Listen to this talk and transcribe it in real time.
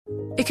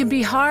It can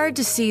be hard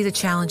to see the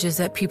challenges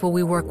that people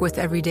we work with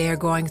every day are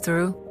going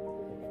through.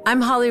 I'm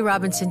Holly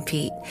Robinson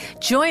Pete.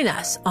 Join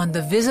us on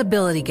The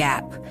Visibility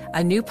Gap,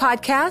 a new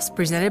podcast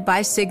presented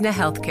by Cigna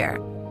Healthcare.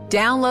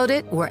 Download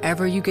it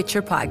wherever you get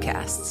your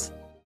podcasts.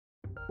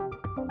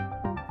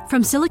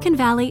 From Silicon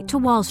Valley to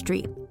Wall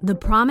Street, the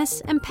promise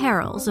and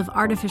perils of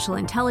artificial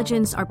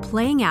intelligence are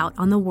playing out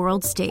on the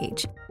world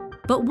stage.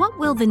 But what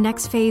will the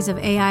next phase of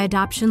AI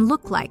adoption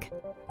look like?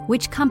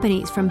 Which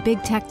companies from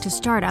big tech to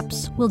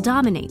startups will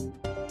dominate?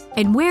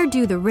 And where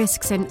do the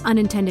risks and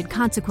unintended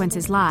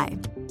consequences lie?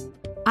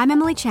 I'm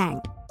Emily Chang.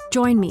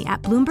 Join me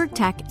at Bloomberg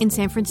Tech in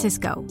San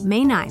Francisco,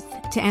 May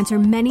 9th, to answer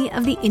many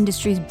of the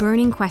industry's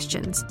burning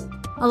questions,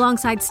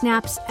 alongside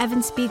Snap's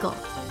Evan Spiegel,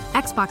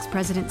 Xbox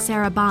President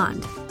Sarah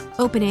Bond,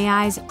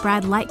 OpenAI's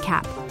Brad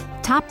Lightcap,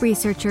 top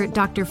researcher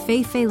Dr.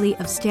 Fei-Fei Li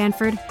of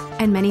Stanford,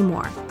 and many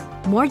more.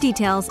 More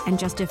details and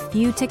just a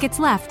few tickets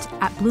left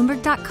at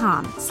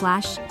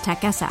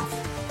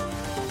Bloomberg.com/TechSF.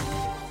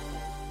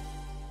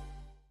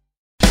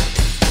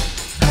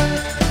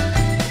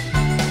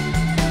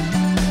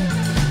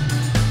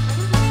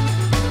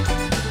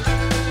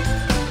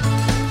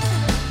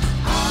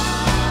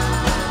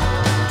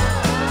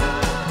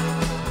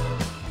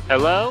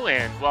 Hello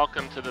and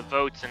welcome to the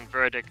Votes and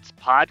Verdicts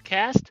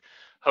podcast,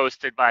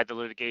 hosted by the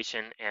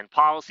litigation and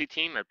policy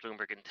team at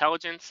Bloomberg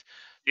Intelligence,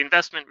 the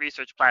investment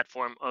research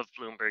platform of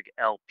Bloomberg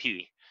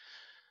LP.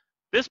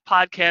 This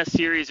podcast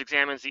series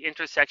examines the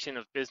intersection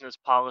of business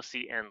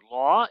policy and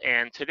law,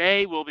 and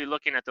today we'll be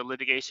looking at the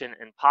litigation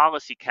and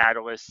policy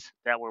catalysts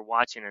that we're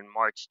watching in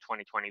March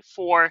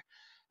 2024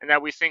 and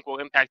that we think will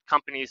impact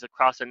companies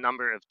across a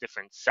number of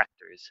different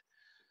sectors.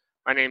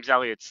 My name's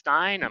Elliot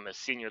Stein. I'm a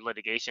senior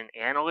litigation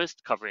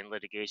analyst covering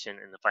litigation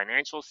in the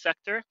financial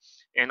sector,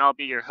 and I'll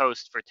be your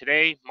host for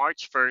today,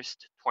 March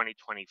 1st,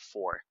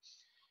 2024.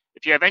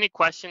 If you have any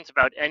questions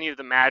about any of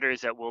the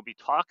matters that we'll be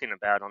talking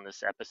about on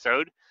this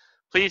episode,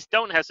 please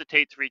don't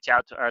hesitate to reach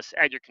out to us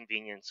at your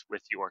convenience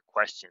with your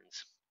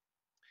questions.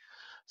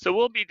 So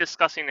we'll be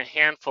discussing a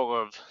handful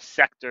of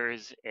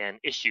sectors and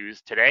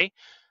issues today.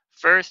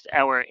 First,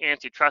 our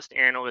antitrust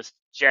analyst,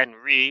 Jen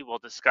Rhee, will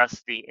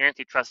discuss the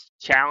antitrust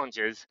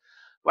challenges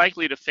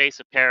likely to face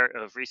a pair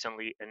of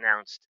recently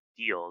announced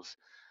deals.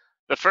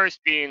 The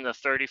first being the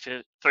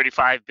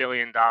 $35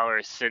 billion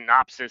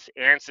Synopsys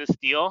Ansys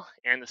deal,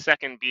 and the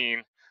second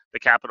being the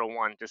Capital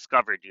One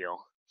Discover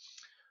deal.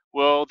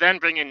 We'll then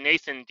bring in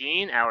Nathan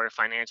Dean, our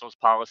financials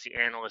policy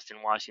analyst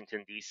in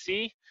Washington,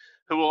 D.C.,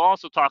 who will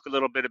also talk a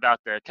little bit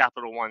about the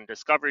Capital One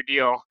Discover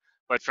deal,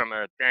 but from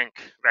a bank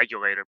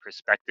regulator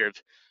perspective.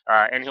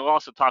 And he'll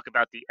also talk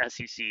about the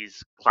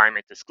SEC's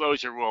climate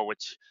disclosure rule,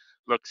 which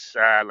looks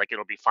like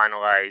it'll be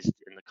finalized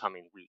in the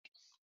coming week.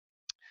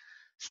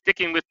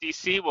 Sticking with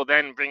DC, we'll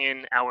then bring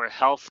in our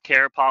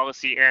healthcare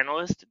policy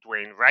analyst,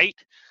 Dwayne Wright,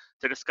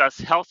 to discuss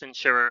health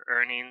insurer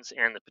earnings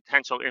and the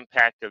potential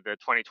impact of the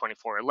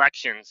 2024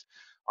 elections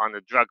on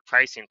the drug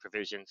pricing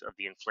provisions of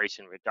the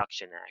Inflation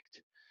Reduction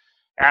Act.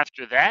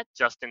 After that,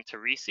 Justin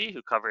Teresi,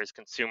 who covers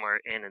consumer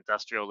and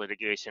industrial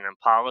litigation and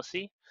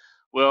policy,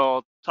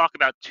 will talk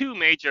about two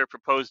major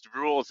proposed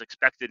rules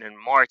expected in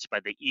March by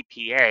the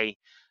EPA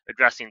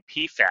addressing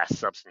PFAS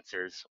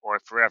substances, or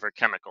forever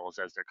chemicals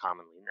as they're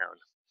commonly known.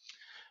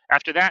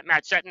 After that,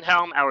 Matt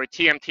Schettenhelm, our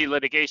TMT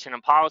litigation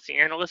and policy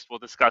analyst, will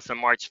discuss a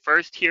March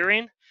 1st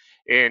hearing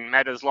in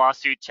Meta's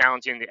lawsuit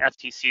challenging the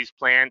FTC's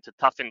plan to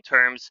toughen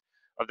terms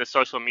of the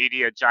social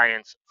media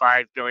giant's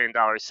 $5 billion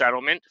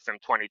settlement from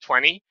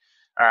 2020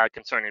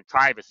 concerning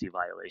privacy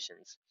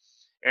violations.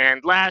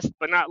 And last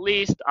but not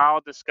least,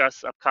 I'll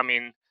discuss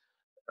upcoming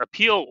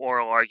appeal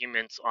oral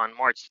arguments on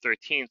March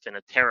 13th in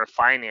a Terra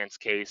Finance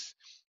case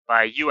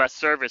by U.S.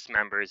 service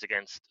members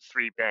against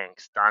three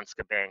banks,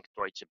 Danske Bank,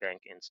 Deutsche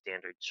Bank, and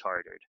Standard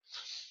Chartered.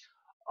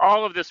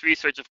 All of this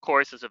research, of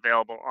course, is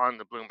available on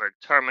the Bloomberg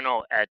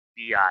terminal at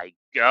BI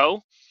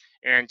Go.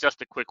 And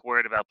just a quick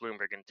word about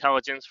Bloomberg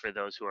Intelligence for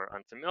those who are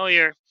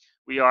unfamiliar.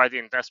 We are the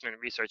investment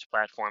research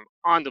platform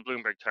on the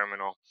Bloomberg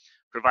terminal,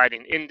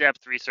 providing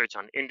in-depth research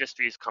on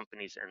industries,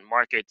 companies, and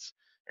markets,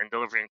 and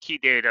delivering key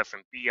data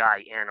from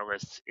BI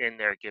analysts in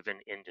their given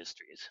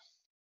industries.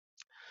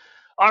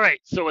 All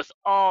right, so with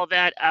all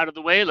that out of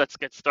the way, let's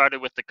get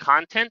started with the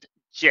content.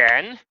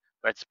 Jen,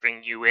 let's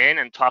bring you in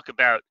and talk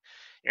about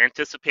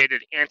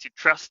anticipated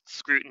antitrust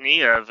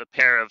scrutiny of a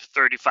pair of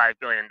 $35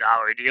 billion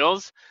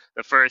deals.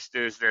 The first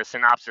is the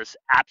Synopsys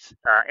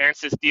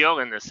Ansys deal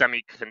in the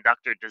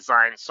semiconductor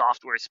design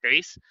software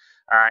space,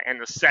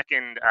 and the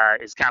second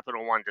is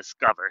Capital One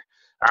Discover.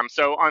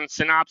 So on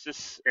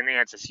Synopsys and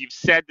Ansys, you've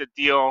said the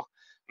deal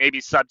may be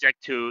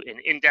subject to an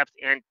in-depth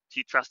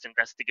antitrust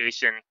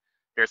investigation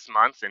this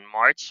month in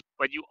March,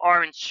 but you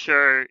aren't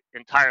sure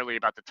entirely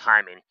about the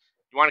timing.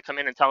 You want to come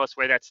in and tell us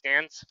where that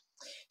stands?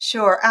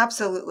 Sure,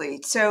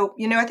 absolutely. So,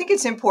 I think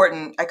it's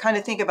important. I kind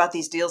of think about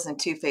these deals in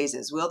two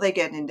phases. Will they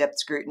get in-depth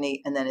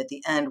scrutiny? And then at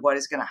the end, what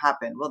is going to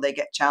happen? Will they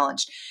get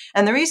challenged?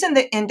 And the reason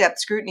that in-depth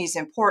scrutiny is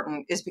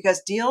important is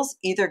because deals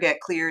either get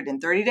cleared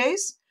in 30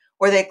 days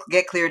or they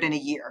get cleared in a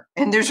year.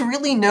 And there's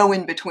really no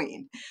in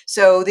between.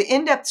 So the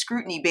in-depth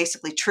scrutiny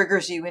basically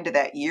triggers you into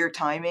that year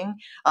timing,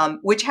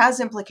 which has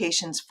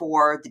implications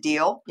for the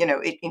deal.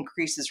 It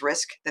increases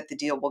risk that the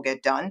deal will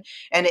get done,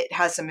 and it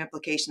has some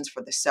implications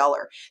for the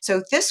seller.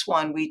 So this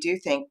one, we do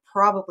think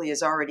probably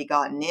has already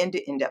gotten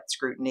into in-depth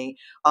scrutiny.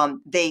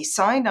 They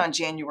signed on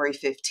January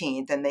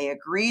 15th, and they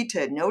agreed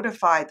to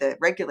notify the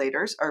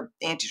regulators, or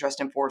antitrust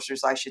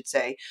enforcers, I should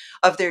say,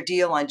 of their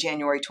deal on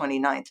January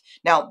 29th.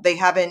 Now, they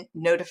haven't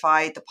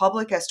notified the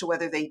public as to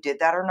whether they did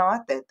that or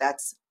not.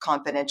 That's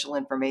confidential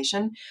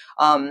information.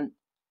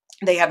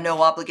 They have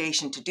no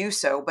obligation to do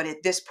so. But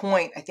at this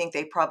point, I think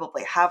they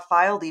probably have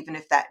filed, even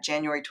if that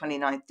January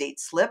 29th date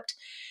slipped.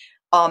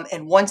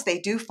 And once they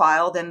do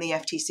file, then the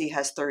FTC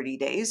has 30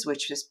 days,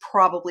 which is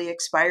probably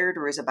expired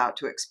or is about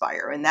to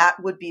expire. And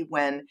that would be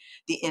when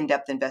the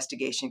in-depth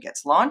investigation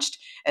gets launched.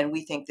 And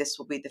we think this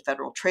will be the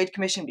Federal Trade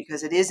Commission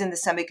because it is in the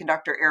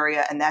semiconductor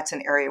area, and that's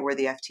an area where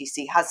the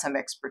FTC has some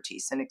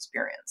expertise and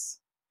experience.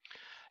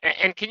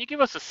 And can you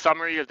give us a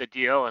summary of the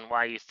deal and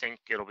why you think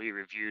it'll be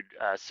reviewed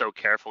so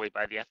carefully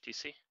by the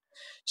FTC?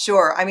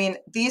 Sure. I mean,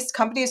 these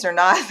companies are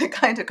not the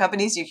kind of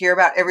companies you hear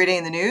about every day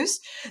in the news.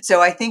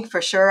 So I think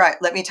for sure,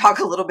 let me talk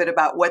a little bit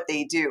about what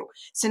they do.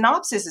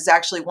 Synopsys is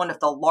actually one of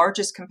the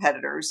largest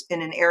competitors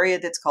in an area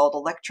that's called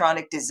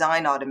electronic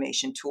design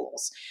automation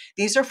tools.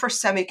 These are for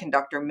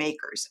semiconductor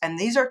makers, and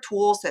these are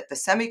tools that the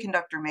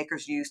semiconductor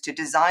makers use to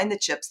design the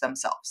chips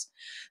themselves.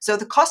 So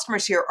the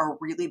customers here are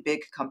really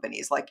big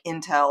companies like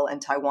Intel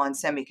and Taiwan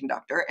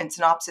Semiconductor, and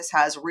Synopsys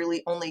has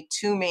really only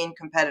two main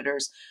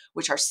competitors,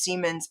 which are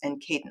Siemens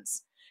and Cadence.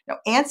 Now,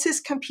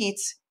 ANSYS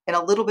competes in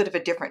a little bit of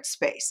a different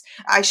space.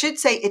 I should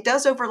say it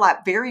does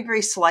overlap very,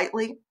 very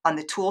slightly on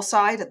the tool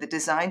side, of the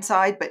design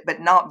side, but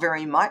not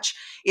very much.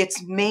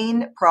 Its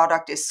main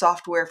product is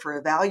software for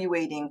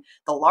evaluating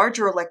the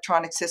larger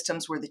electronic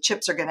systems where the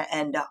chips are going to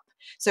end up.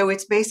 So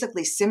it's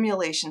basically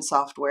simulation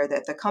software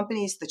that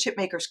the chip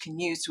makers can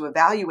use to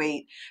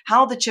evaluate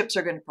how the chips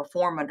are going to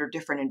perform under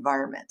different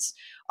environments.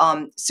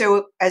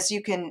 So as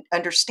you can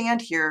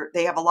understand here,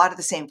 they have a lot of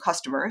the same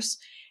customers.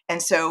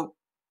 And so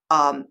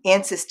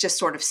ANSYS just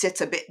sort of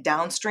sits a bit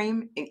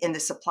downstream in the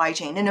supply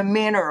chain, in a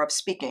manner of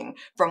speaking,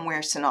 from where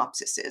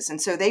Synopsys is. And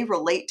so they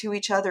relate to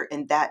each other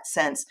in that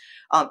sense,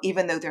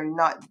 even though they're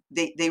not,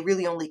 they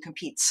really only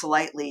compete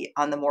slightly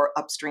on the more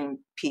upstream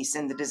piece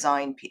and the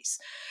design piece.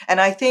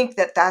 And I think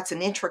that that's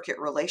an intricate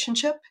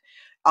relationship.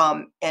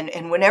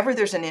 And whenever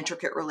there's an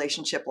intricate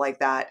relationship like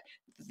that,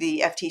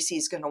 the FTC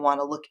is going to want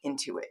to look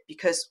into it,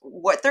 because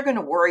what they're going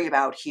to worry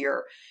about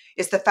here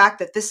is the fact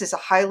that this is a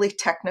highly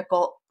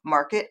technical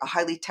market, a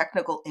highly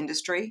technical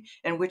industry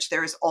in which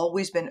there has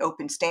always been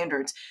open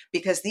standards,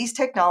 because these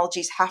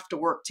technologies have to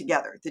work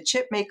together. The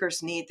chip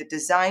makers need the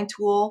design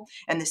tool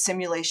and the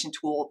simulation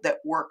tool that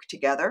work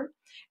together.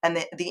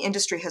 And the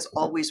industry has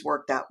always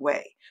worked that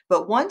way.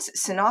 But once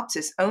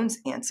Synopsys owns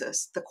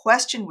ANSYS, the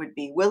question would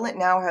be, will it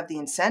now have the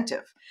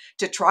incentive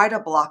to try to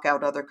block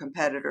out other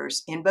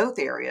competitors in both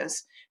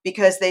areas,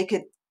 because they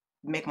could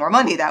make more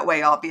money that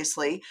way,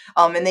 obviously,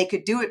 and they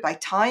could do it by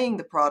tying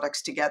the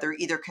products together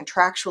either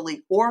contractually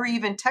or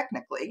even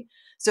technically,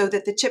 so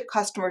that the chip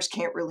customers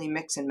can't really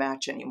mix and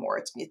match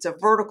anymore. It's a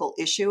vertical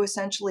issue,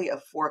 essentially,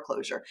 of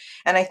foreclosure.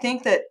 And I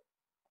think that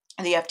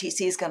the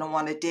FTC is going to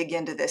want to dig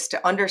into this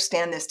to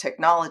understand this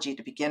technology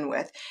to begin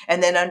with,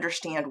 and then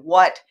understand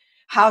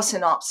how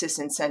Synopsys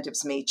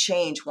incentives may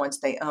change once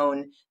they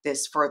own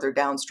this further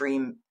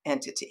downstream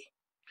entity.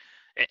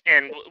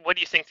 And what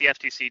do you think the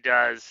FTC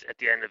does at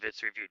the end of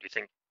its review? Do you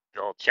think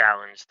they'll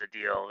challenge the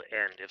deal?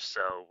 And if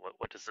so,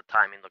 what does the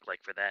timing look like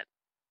for that?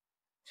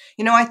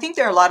 I think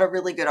there are a lot of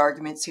really good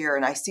arguments here,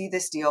 and I see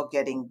this deal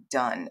getting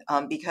done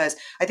because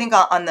I think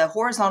on the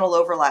horizontal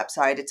overlap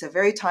side, it's a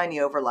very tiny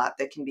overlap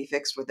that can be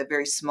fixed with a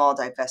very small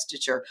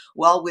divestiture,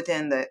 well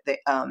within the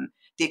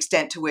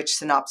extent to which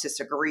Synopsys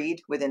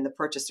agreed within the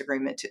purchase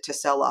agreement to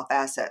sell off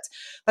assets.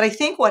 But I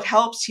think what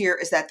helps here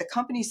is that the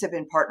companies have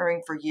been partnering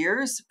for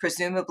years,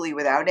 presumably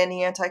without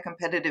any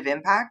anti-competitive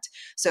impact,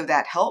 so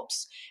that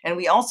helps. And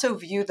we also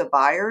view the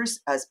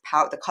buyers as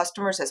the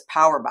customers as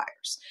power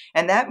buyers,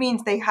 and that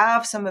means they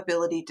have some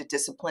ability to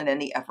discipline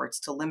any efforts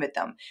to limit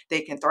them.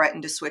 They can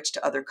threaten to switch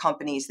to other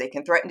companies. They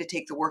can threaten to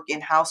take the work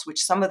in-house,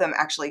 which some of them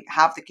actually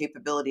have the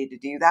capability to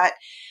do that.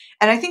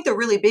 And I think the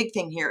really big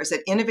thing here is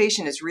that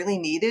innovation is really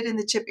needed in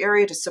the chip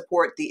area to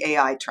support the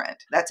AI trend.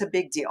 That's a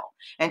big deal.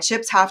 And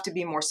chips have to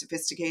be more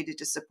sophisticated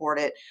to support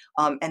it.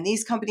 And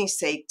these companies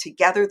say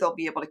together they'll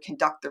be able to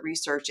conduct the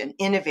research and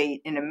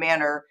innovate in a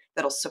manner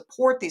that'll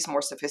support these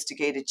more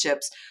sophisticated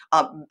chips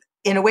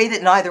in a way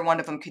that neither one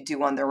of them could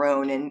do on their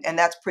own. And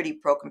that's pretty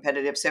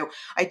pro-competitive. So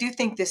I do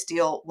think this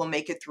deal will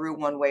make it through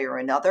one way or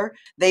another.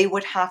 They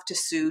would have to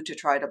sue to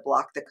try to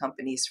block the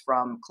companies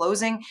from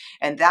closing.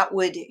 And that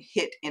would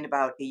hit in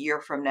about a year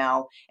from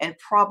now, and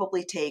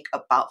probably take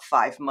about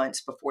 5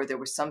 months before there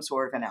was some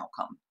sort of an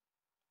outcome.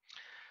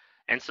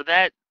 And so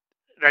that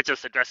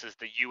just addresses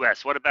the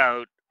U.S. What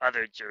about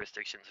other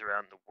jurisdictions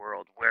around the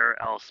world?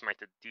 Where else might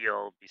the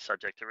deal be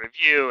subject to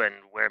review, and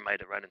where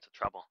might it run into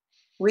trouble?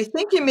 We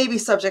think it may be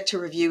subject to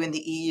review in the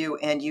EU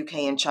and UK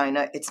and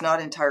China. It's not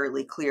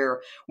entirely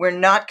clear. We're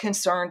not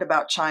concerned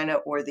about China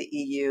or the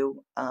EU.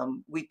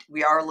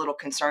 We are a little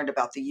concerned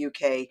about the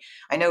UK.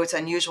 I know it's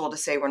unusual to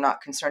say we're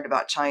not concerned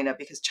about China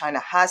because China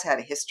has had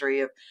a history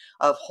of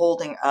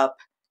holding up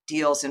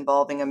deals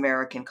involving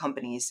American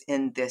companies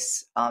in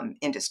this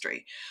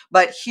industry.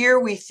 But here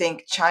we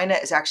think China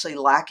is actually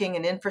lacking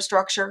in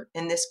infrastructure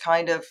in this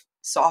kind of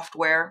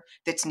software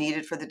that's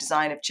needed for the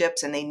design of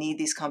chips, and they need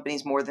these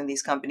companies more than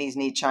these companies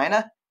need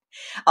China.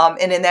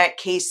 And in that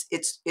case,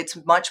 it's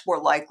much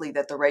more likely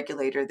that the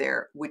regulator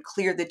there would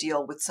clear the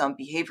deal with some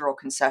behavioral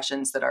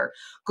concessions that are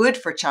good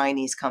for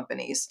Chinese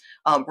companies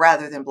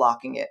rather than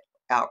blocking it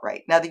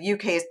outright. Now, the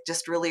UK is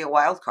just really a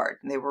wild card,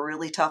 and they were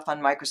really tough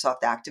on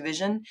Microsoft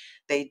Activision.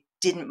 They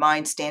didn't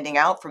mind standing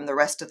out from the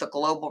rest of the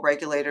global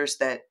regulators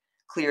that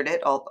cleared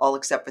it, all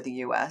except for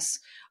the US.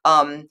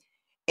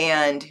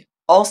 And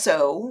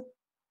also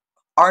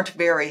aren't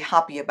very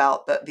happy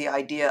about the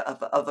idea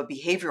of a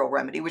behavioral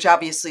remedy, which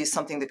obviously is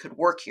something that could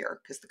work here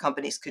because the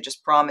companies could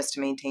just promise to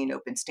maintain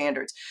open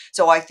standards.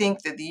 So I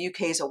think that the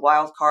UK is a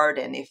wild card,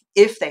 and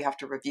if they have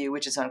to review,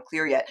 which is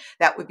unclear yet,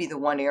 that would be the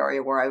one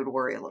area where I would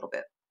worry a little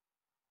bit.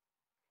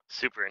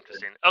 Super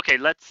interesting. Okay,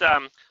 let's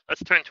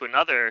turn to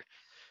another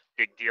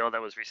big deal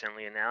that was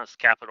recently announced,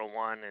 Capital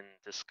One and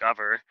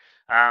Discover.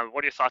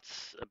 What are your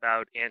thoughts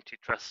about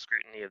antitrust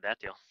scrutiny of that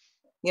deal?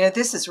 You know,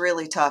 this is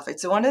really tough.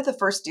 It's one of the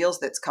first deals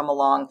that's come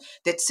along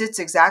that sits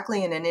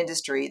exactly in an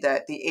industry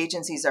that the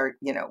agencies are,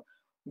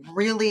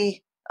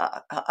 really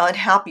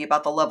unhappy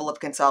about the level of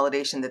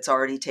consolidation that's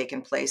already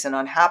taken place and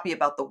unhappy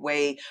about the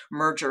way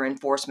merger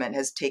enforcement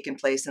has taken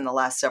place in the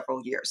last several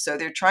years. So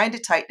they're trying to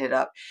tighten it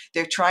up.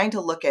 They're trying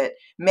to look at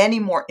many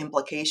more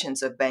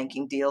implications of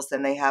banking deals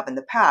than they have in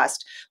the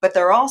past, but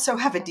they also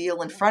have a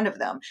deal in front of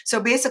them. So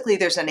basically,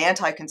 there's an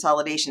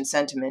anti-consolidation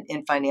sentiment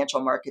in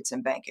financial markets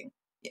and banking.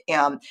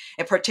 And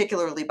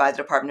particularly by the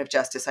Department of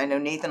Justice. I know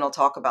Nathan will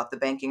talk about the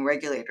banking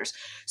regulators.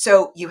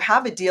 So you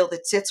have a deal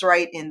that sits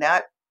right in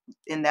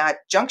that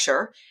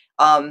juncture,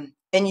 and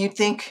you'd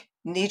think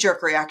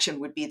knee-jerk reaction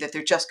would be that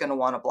they're just going to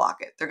want to block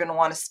it. They're going to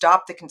want to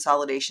stop the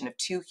consolidation of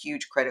two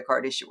huge credit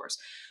card issuers.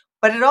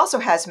 But it also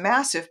has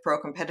massive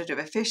pro-competitive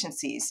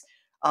efficiencies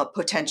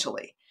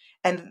potentially.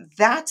 And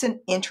that's an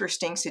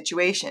interesting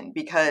situation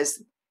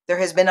because there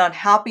has been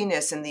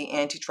unhappiness in the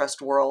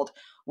antitrust world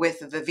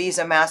with the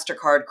Visa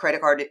MasterCard credit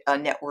card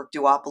network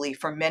duopoly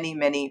for many,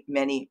 many,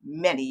 many,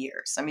 many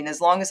years. I mean, as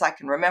long as I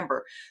can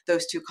remember,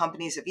 those two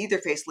companies have either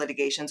faced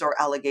litigations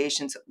or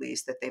allegations, at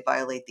least, that they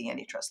violate the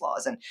antitrust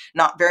laws, and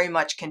not very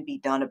much can be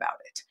done about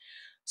it.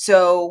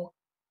 So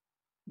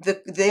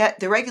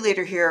the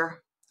regulator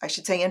here, I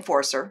should say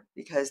enforcer,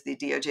 because the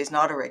DOJ is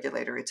not a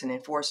regulator, it's an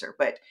enforcer,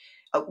 but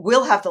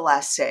will have the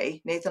last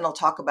say. Nathan will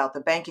talk about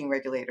the banking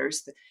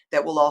regulators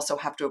that will also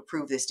have to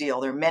approve this deal.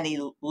 There are many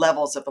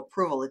levels of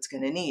approval it's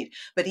going to need.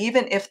 But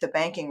even if the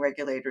banking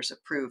regulators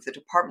approve, the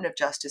Department of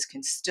Justice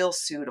can still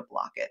sue to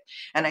block it.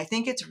 And I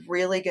think it's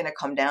really going to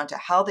come down to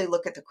how they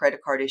look at the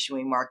credit card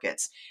issuing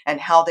markets and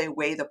how they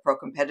weigh the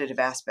pro-competitive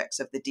aspects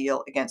of the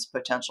deal against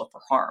potential for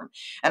harm.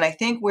 And I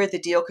think where the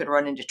deal could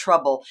run into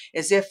trouble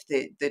is if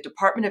the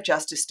Department of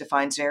Justice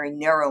defines very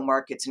narrow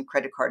markets in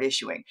credit card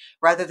issuing,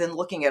 rather than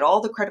looking at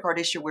all the credit card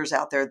issuers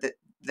out there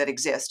that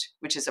exist,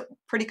 which is a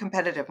pretty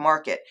competitive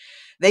market.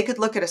 They could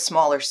look at a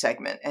smaller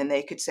segment and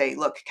they could say,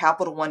 look,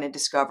 Capital One and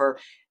Discover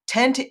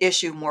tend to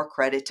issue more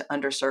credit to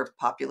underserved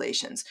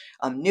populations,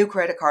 new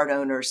credit card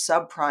owners,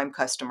 subprime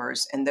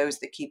customers, and those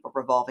that keep a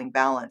revolving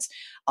balance.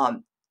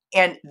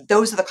 And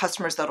those are the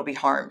customers that'll be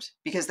harmed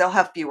because they'll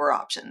have fewer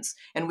options.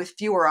 And with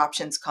fewer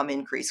options come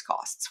increased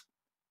costs.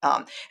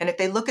 And if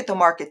they look at the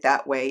market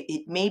that way,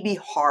 it may be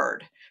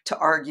hard to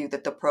argue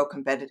that the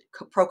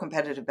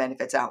pro-competitive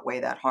benefits outweigh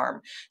that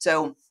harm.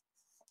 So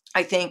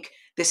I think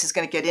this is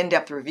going to get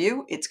in-depth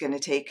review. It's going to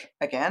take,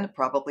 again,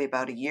 probably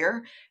about a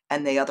year.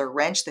 And the other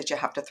wrench that you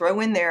have to throw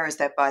in there is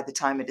that by the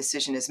time a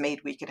decision is made,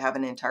 we could have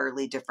an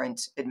entirely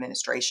different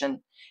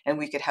administration and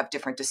we could have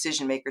different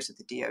decision makers at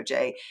the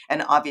DOJ.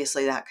 And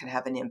obviously that could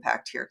have an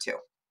impact here too.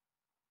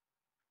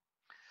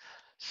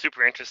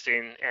 Super interesting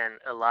and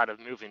a lot of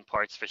moving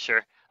parts for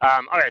sure.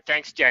 All right,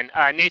 thanks, Jen.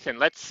 Nathan,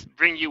 let's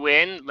bring you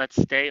in.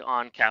 Let's stay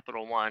on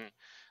Capital One,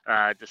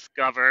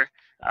 Discover.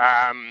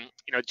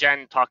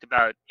 Jen talked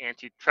about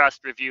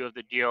antitrust review of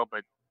the deal,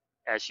 but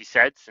as she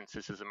said, since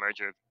this is a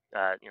merger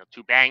of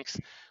two banks,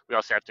 we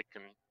also have to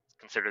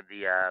consider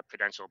the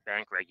prudential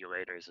bank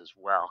regulators as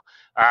well.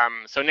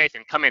 So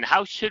Nathan, come in.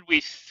 How should we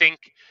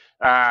think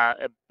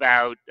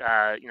about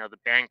the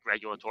bank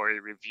regulatory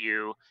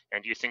review,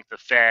 and do you think the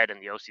Fed and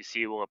the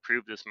OCC will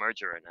approve this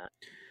merger or not?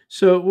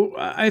 So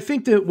I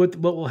think that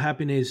what will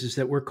happen is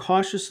that we're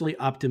cautiously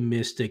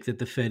optimistic that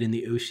the Fed and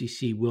the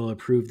OCC will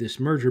approve this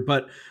merger.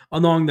 But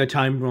along the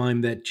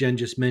timeline that Jen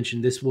just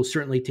mentioned, this will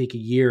certainly take a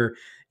year.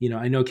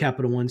 I know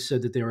Capital One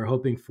said that they were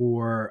hoping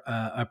for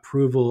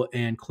approval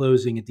and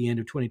closing at the end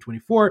of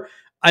 2024.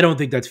 I don't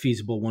think that's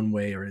feasible one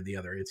way or the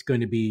other. It's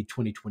going to be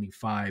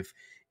 2025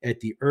 at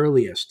the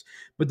earliest.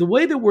 But the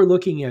way that we're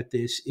looking at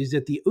this is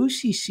that the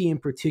OCC in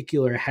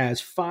particular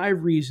has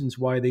 5 reasons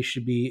why they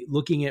should be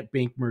looking at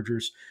bank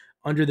mergers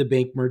under the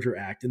Bank Merger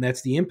Act. And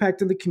that's the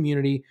impact on the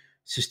community,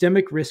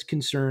 systemic risk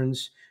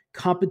concerns,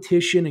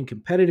 competition and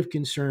competitive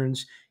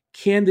concerns.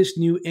 Can this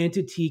new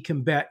entity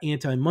combat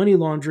anti-money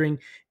laundering?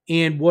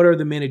 And what are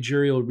the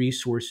managerial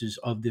resources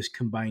of this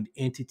combined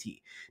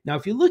entity? Now,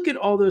 if you look at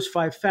all those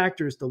 5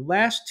 factors, the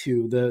last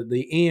 2,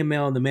 the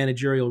AML and the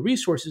managerial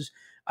resources,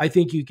 I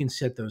think you can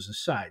set those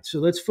aside. So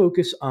let's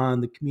focus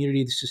on the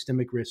community, the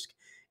systemic risk,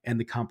 and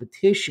the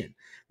competition.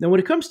 Now, when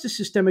it comes to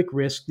systemic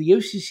risk, the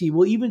OCC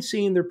will even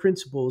say in their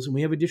principles, and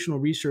we have additional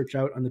research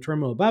out on the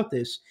terminal about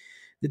this,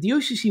 that the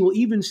OCC will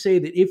even say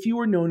that if you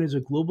are known as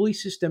a globally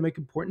systemic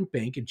important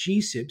bank, a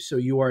GSIB, so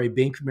you are a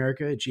Bank of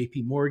America, a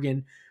JP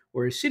Morgan,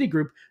 or a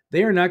Citigroup,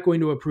 they are not going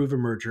to approve a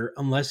merger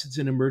unless it's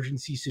an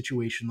emergency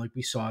situation like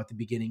we saw at the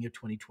beginning of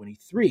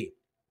 2023.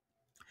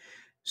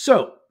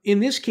 So in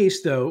this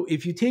case, though,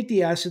 if you take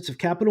the assets of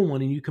Capital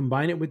One and you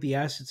combine it with the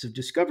assets of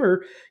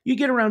Discover, you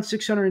get around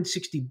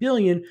 $660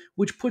 billion,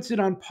 which puts it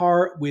on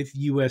par with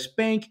U.S.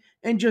 Bank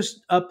and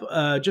just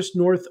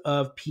north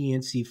of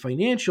PNC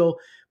Financial.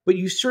 But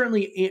you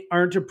certainly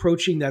aren't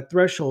approaching that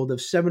threshold of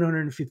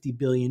 $750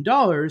 billion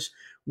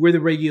where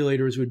the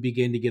regulators would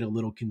begin to get a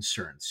little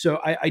concerned. So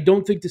I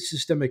don't think the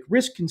systemic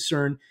risk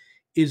concern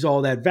is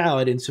all that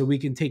valid. And so we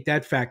can take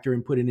that factor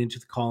and put it into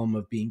the column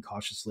of being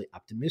cautiously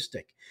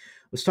optimistic.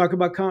 Let's talk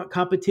about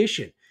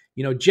competition.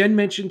 Jen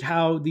mentioned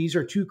how these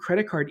are 2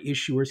 credit card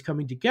issuers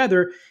coming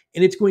together,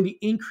 and it's going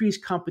to increase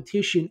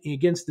competition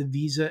against the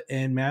Visa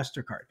and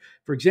MasterCard.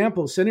 For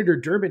example, Senator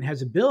Durbin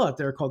has a bill out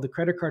there called the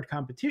Credit Card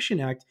Competition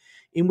Act,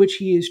 in which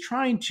he is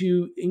trying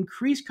to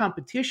increase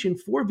competition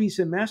for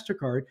Visa and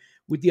MasterCard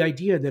with the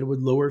idea that it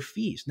would lower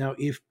fees. Now,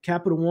 if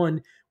Capital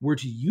One were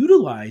to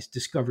utilize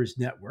Discover's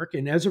network,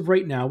 and as of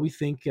right now, we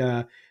think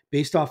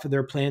based off of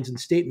their plans and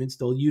statements,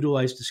 they'll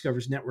utilize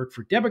Discover's network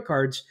for debit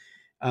cards.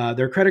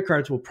 Their credit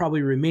cards will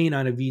probably remain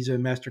on a Visa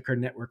and MasterCard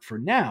network for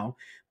now.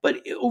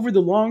 But over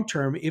the long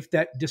term, if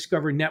that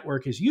Discover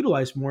network is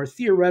utilized more,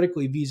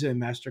 theoretically, Visa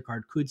and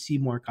MasterCard could see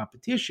more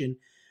competition.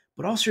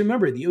 But also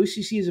remember, the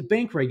OCC is a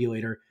bank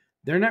regulator.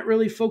 They're not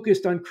really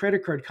focused on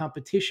credit card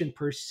competition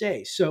per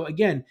se. So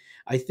again,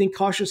 I think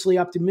cautiously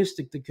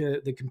optimistic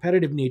the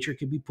competitive nature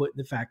could be put in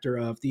the factor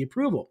of the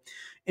approval.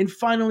 And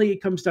finally,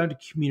 it comes down to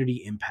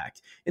community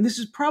impact. And this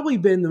has probably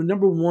been the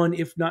number 1,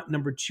 if not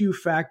number 2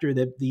 factor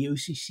that the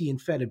OCC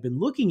and Fed have been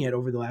looking at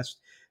over the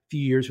last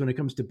few years when it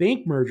comes to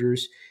bank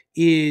mergers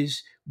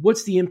is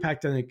what's the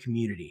impact on the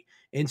community?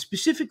 And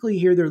specifically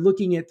here, they're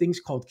looking at things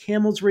called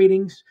CAMELS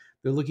ratings.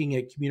 They're looking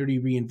at Community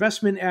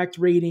Reinvestment Act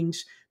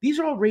ratings. These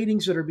are all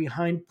ratings that are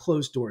behind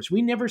closed doors.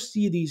 We never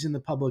see these in the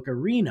public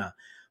arena.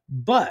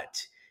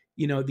 But,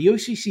 the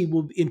OCC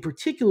will, in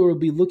particular, will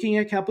be looking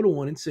at Capital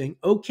One and saying,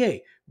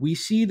 okay, we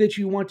see that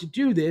you want to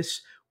do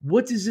this.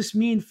 What does this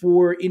mean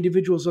for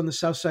individuals on the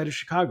south side of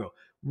Chicago?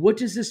 What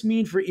does this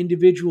mean for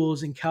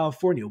individuals in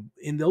California?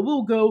 And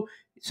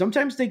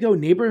sometimes they go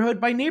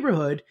neighborhood by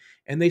neighborhood,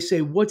 and they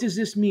say, what does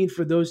this mean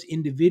for those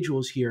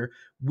individuals here?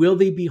 Will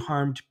they be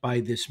harmed by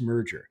this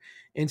merger?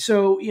 And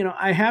so,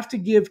 I have to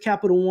give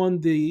Capital One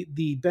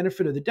the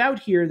benefit of the doubt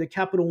here that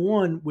Capital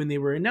One, when they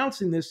were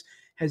announcing this,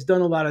 has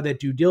done a lot of that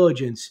due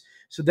diligence.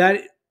 So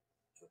that,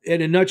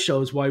 in a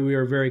nutshell, is why we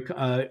are very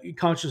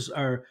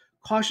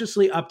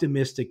cautiously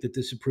optimistic that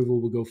this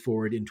approval will go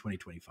forward in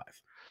 2025.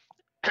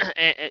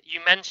 You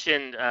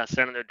mentioned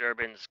Senator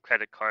Durbin's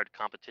Credit Card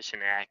Competition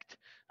Act,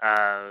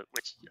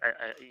 which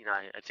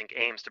I think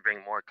aims to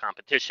bring more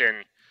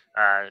competition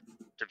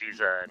to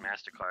Visa and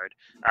MasterCard.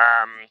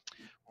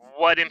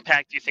 What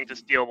impact do you think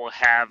this deal will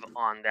have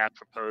on that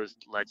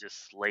proposed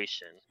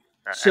legislation?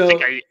 Go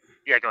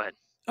ahead.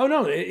 Oh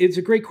no, it's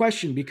a great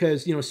question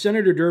because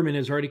Senator Durbin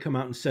has already come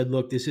out and said,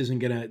 "Look, this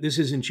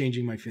isn't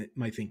changing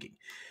my thinking."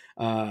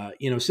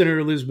 Senator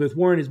Elizabeth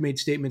Warren has made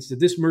statements that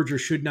this merger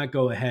should not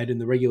go ahead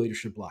and the regulator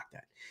should block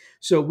that.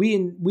 So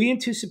we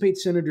anticipate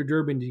Senator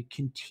Durbin to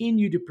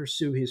continue to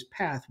pursue his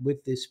path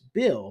with this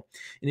bill.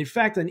 And in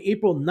fact, on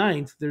April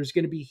 9th, there's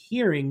going to be a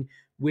hearing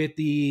with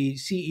the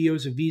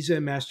CEOs of Visa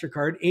and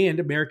MasterCard and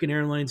American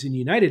Airlines and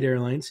United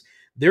Airlines.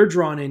 They're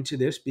drawn into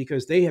this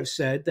because they have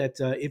said that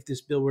if this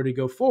bill were to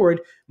go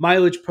forward,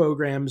 mileage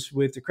programs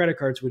with the credit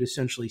cards would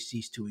essentially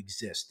cease to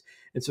exist.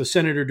 And so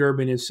Senator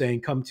Durbin is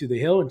saying, come to the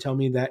Hill and tell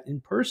me that in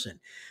person.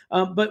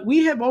 But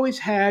we have always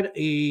had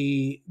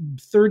a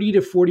 30 to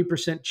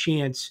 40%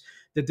 chance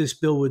that this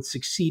bill would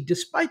succeed,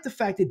 despite the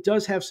fact it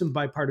does have some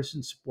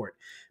bipartisan support.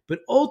 But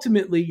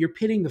ultimately, you're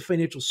pitting the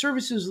financial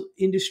services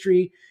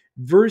industry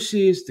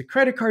versus the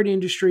credit card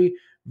industry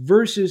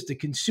versus the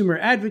consumer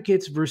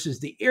advocates versus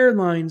the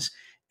airlines.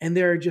 And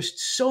there are just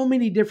so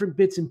many different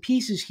bits and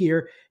pieces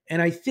here.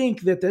 And I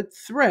think that that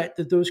threat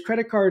that those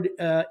credit card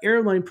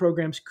airline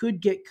programs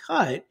could get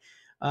cut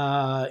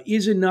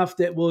is enough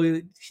that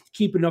will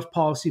keep enough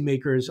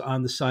policymakers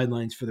on the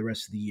sidelines for the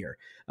rest of the year.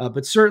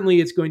 But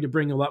certainly it's going to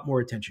bring a lot more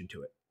attention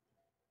to it.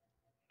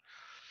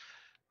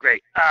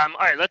 Great. All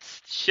right,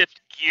 let's shift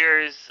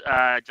gears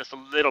just a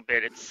little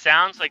bit. It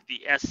sounds like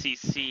the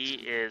SEC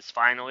is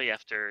finally,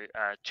 after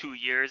 2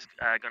 years,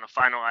 going to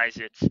finalize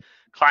its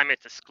climate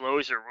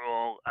disclosure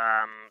rule.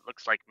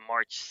 Looks like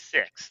March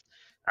 6th.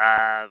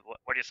 What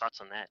are your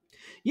thoughts on that?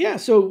 Yeah,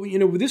 so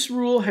this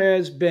rule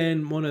has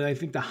been one of, I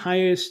think, the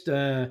highest,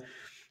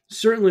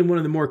 certainly one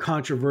of the more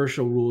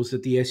controversial rules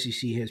that the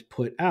SEC has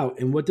put out.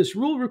 And what this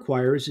rule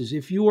requires is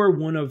if you are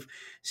one of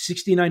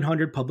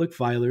 6,900 public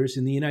filers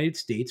in the United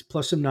States,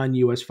 plus some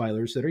non-US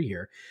filers that are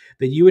here,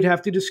 that you would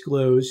have to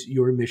disclose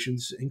your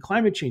emissions and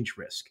climate change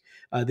risk.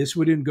 This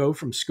would then go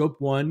from scope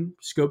 1,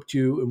 scope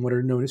 2, and what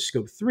are known as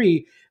scope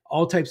 3,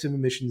 all types of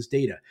emissions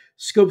data.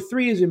 Scope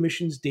 3 is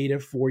emissions data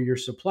for your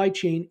supply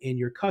chain and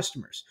your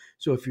customers.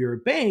 So if you're a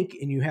bank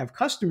and you have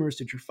customers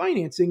that you're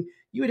financing,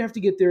 you would have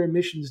to get their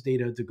emissions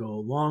data to go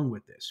along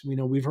with this.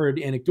 We've heard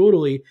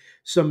anecdotally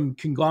some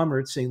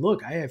conglomerates saying,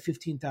 look, I have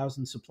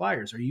 15,000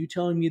 suppliers. Are you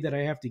telling me that I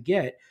have to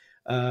get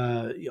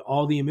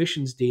all the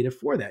emissions data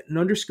for that? And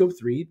under scope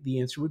 3, the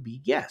answer would be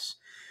yes.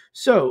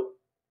 So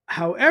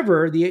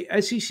however, the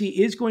SEC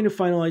is going to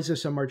finalize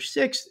this on March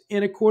 6th.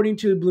 And according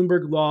to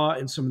Bloomberg Law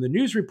and some of the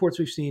news reports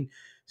we've seen,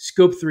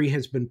 scope 3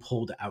 has been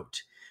pulled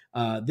out.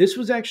 This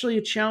was actually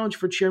a challenge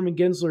for Chairman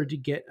Gensler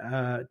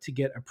to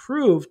get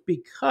approved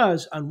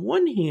because, on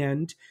one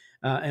hand,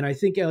 and I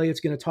think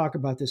Elliot's going to talk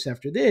about this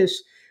after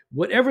this,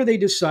 whatever they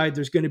decide,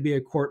 there's going to be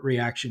a court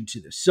reaction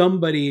to this.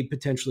 Somebody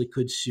potentially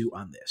could sue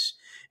on this.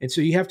 And so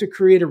you have to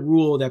create a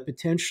rule that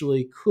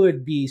potentially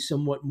could be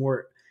somewhat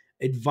more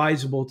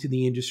advisable to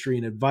the industry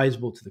and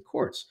advisable to the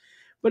courts.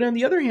 But on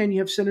the other hand, you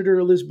have Senator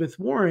Elizabeth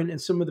Warren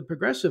and some of the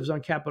progressives on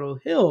Capitol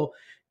Hill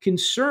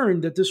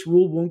concerned that this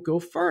rule won't go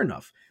far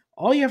enough.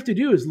 All you have to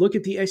do is look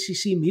at the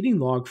SEC meeting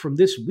log from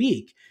this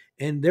week,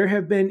 and there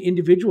have been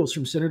individuals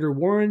from Senator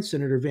Warren,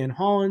 Senator Van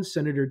Hollen,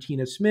 Senator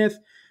Tina Smith,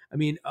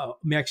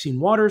 Maxine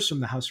Waters from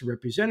the House of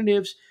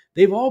Representatives.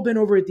 They've all been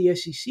over at the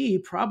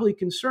SEC, probably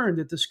concerned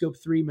that the Scope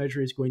 3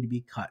 measure is going to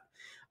be cut.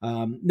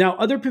 Now,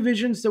 other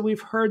provisions that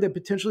we've heard that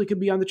potentially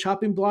could be on the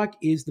chopping block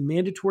is the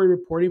mandatory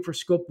reporting for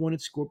Scope 1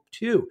 and Scope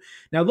 2.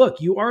 Now,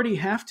 look, you already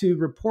have to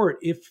report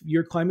if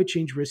your climate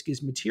change risk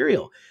is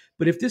material.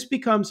 But if this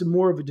becomes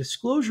more of a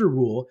disclosure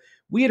rule,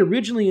 we had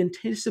originally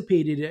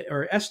anticipated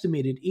or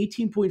estimated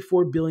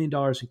 $18.4 billion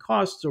in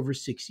costs over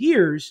 6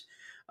 years.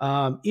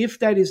 If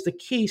that is the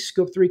case,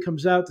 Scope 3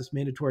 comes out, this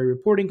mandatory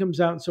reporting comes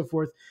out and so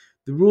forth,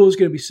 the rule is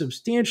going to be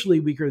substantially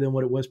weaker than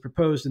what it was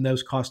proposed, and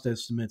those cost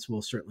estimates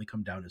will certainly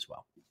come down as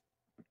well.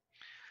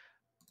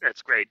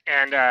 That's great.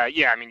 And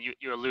you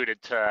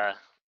alluded to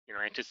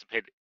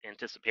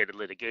anticipated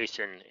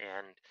litigation,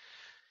 and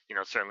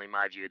certainly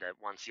my view that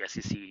once the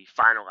SEC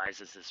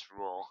finalizes this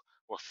rule,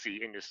 we'll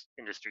see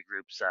industry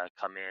groups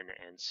come in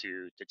and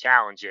sue to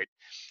challenge it.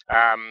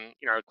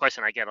 The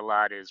question I get a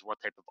lot is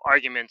what type of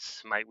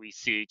arguments might we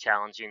see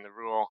challenging the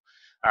rule?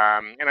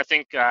 And I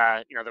think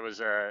there was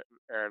a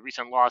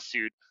recent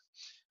lawsuit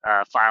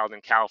filed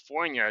in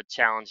California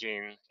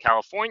challenging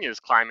California's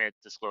climate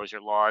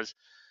disclosure laws.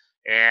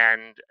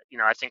 And,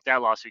 I think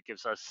that lawsuit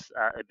gives us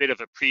a bit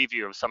of a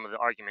preview of some of the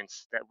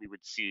arguments that we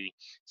would see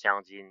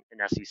challenging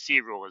an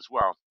SEC rule as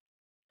well.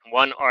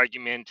 One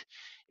argument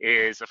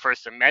is a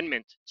First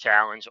Amendment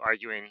challenge,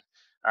 arguing,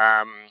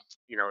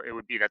 it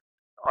would be that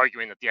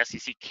arguing that the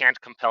SEC can't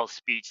compel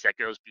speech that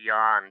goes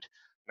beyond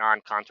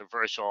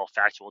non-controversial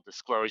factual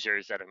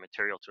disclosures that are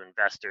material to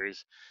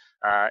investors.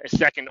 A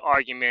second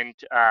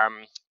argument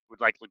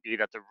would likely be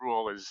that the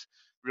rule is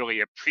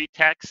really a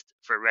pretext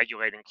for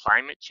regulating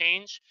climate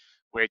change,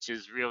 which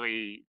is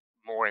really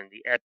more in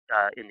the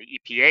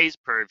EPA's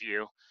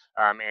purview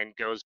and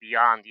goes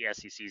beyond the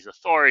SEC's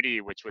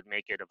authority, which would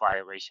make it a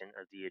violation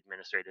of the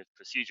Administrative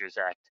Procedures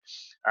Act.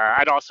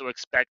 I'd also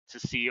expect to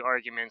see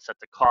arguments that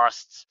the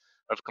costs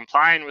of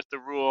complying with the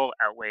rule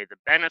outweigh the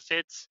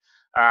benefits.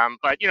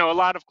 But a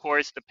lot, of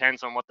course,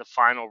 depends on what the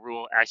final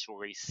rule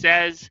actually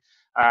says.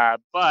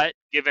 But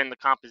given the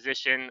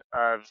composition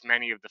of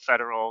many of the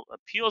federal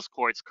appeals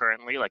courts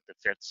currently, like the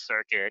Fifth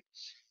Circuit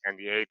and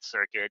the Eighth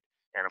Circuit,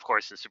 and of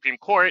course the Supreme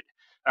Court,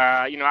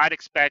 I'd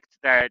expect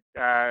that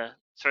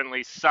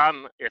certainly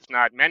some, if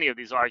not many, of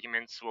these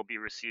arguments will be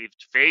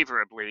received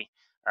favorably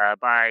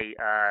by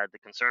the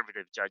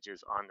conservative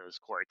judges on those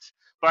courts.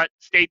 But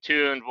stay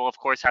tuned. We'll, of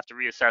course, have to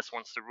reassess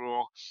once the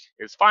rule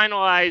is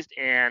finalized,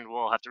 and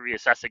we'll have to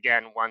reassess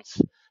again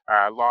once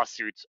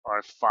lawsuits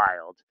are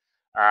filed.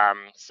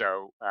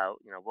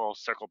 We'll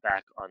circle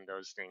back on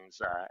those things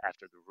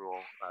after the rule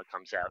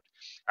comes out.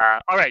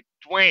 All right,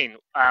 Dwayne,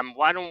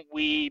 why don't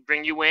we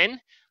bring you in?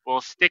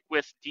 We'll stick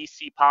with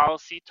DC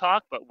policy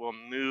talk, but we'll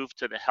move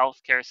to the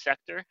healthcare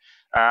sector.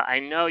 I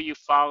know you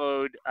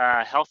followed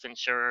health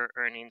insurer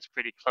earnings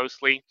pretty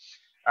closely.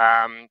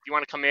 Do you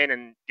want to come in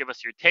and give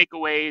us your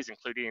takeaways,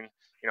 including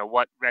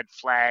what red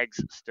flags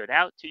stood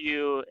out to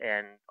you,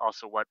 and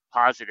also what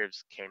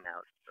positives came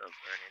out of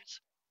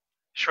earnings?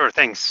 Sure,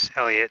 thanks,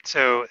 Elliot.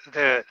 So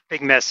the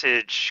big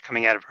message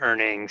coming out of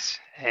earnings,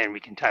 and we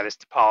can tie this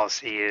to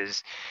policy,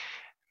 is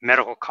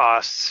medical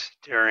costs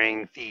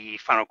during the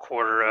final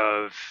quarter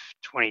of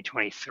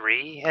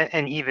 2023,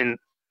 and even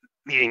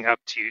leading up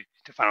to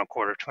the final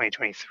quarter of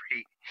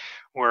 2023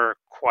 were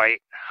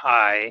quite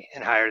high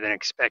and higher than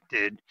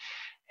expected.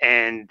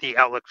 And the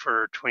outlook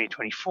for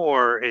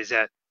 2024 is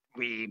that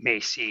we may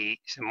see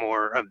some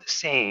more of the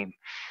same,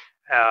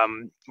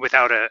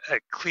 without a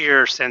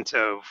clear sense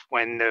of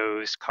when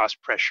those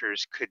cost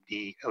pressures could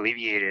be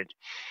alleviated.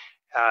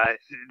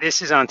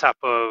 This is on top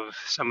of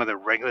some of the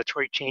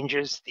regulatory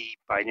changes the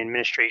Biden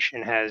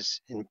administration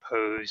has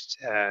imposed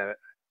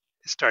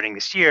starting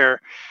this year,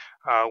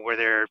 where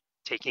they're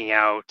taking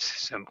out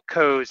some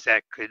codes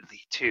that could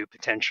lead to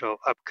potential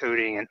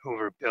upcoding and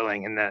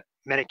overbilling in the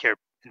Medicare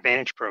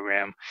Advantage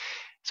program.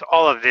 So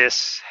all of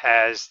this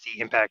has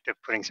the impact of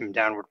putting some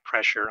downward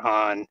pressure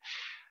on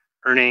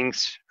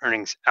earnings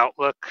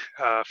outlook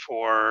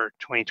for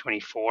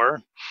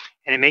 2024,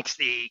 and it makes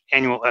the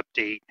annual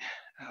update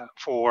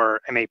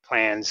for MA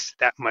plans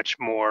that much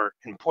more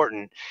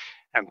important.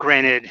 Now,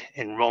 granted,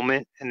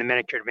 enrollment in the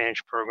Medicare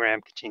Advantage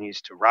program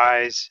continues to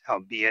rise,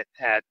 albeit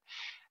at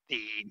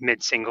the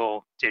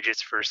mid-single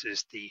digits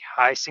versus the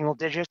high single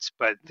digits,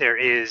 but there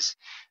is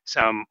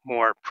some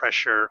more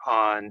pressure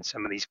on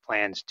some of these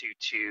plans due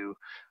to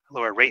a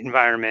lower rate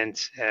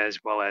environment as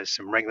well as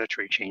some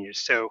regulatory changes.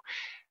 So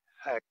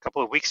a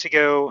couple of weeks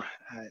ago,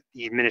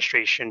 the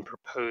administration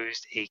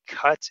proposed a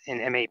cut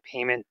in MA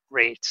payment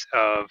rates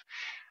of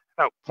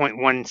about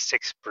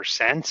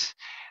 0.16%.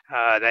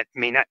 That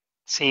may not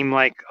seem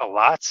like a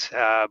lot,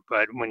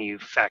 but when you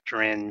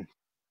factor in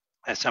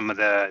some of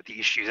the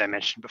issues I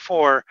mentioned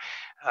before,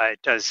 it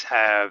does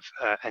have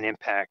an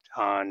impact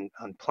on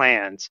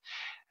plans.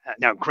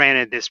 Now,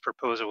 granted, this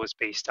proposal was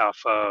based off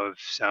of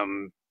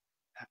some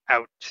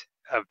out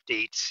of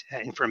date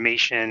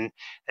information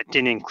that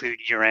didn't include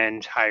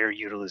year-end higher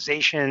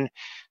utilization.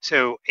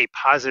 So a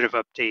positive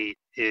update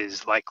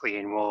is likely,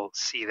 and we'll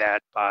see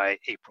that by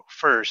April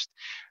 1st.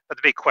 But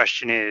the big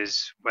question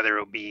is whether it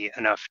will be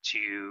enough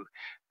to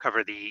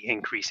cover the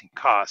increase in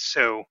costs.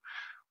 So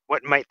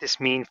what might this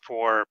mean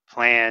for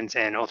plans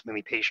and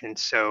ultimately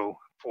patients? So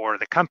for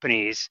the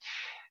companies,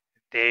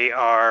 they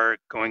are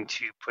going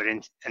to put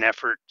in an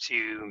effort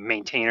to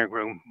maintain or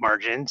grow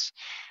margins.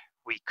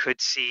 We could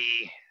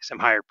see some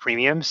higher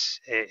premiums.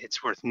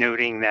 It's worth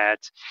noting that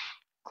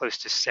close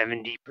to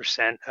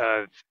 70%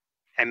 of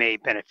MA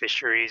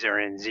beneficiaries are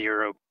in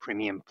zero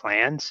premium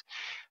plans,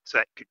 so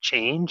that could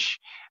change.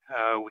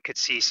 We could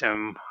see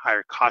some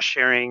higher cost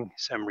sharing,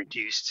 some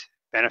reduced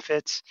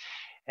benefits,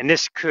 and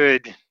this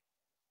could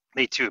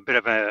lead to a bit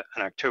of an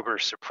October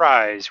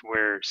surprise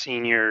where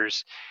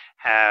seniors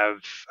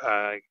have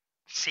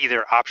see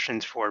their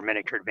options for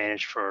Medicare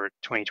Advantage for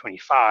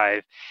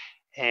 2025,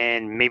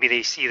 and maybe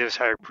they see those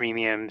higher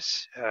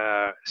premiums,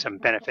 some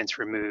benefits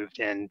removed,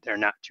 and they're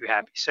not too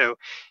happy. So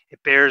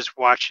it bears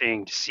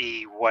watching to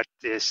see what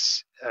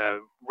this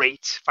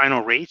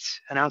final rates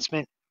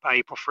announcement by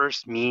April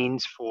 1st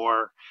means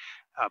for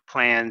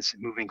plans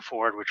moving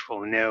forward, which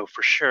we'll know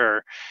for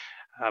sure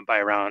by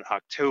around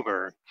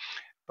October.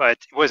 But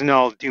it wasn't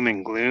all doom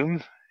and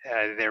gloom.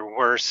 There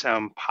were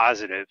some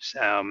positives.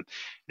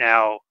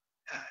 Now,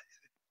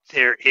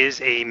 there is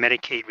a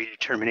Medicaid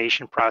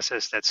redetermination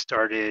process that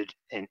started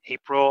in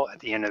April at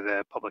the end of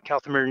the public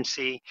health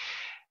emergency.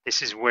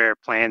 This is where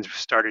plans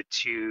started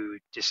to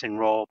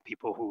disenroll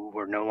people who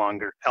were no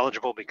longer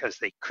eligible because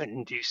they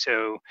couldn't do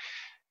so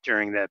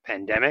during the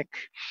pandemic.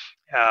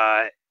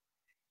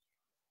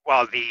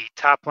 While the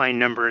top line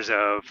numbers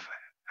of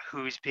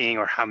who's being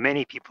or how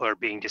many people are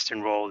being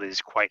disenrolled is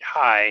quite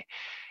high,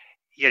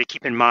 you got to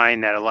keep in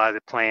mind that a lot of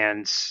the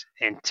plans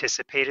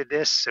anticipated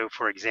this. So,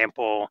 for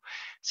example,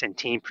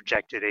 Centene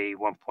projected a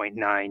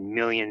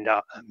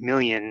 1.9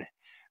 million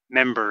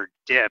member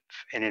dip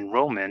in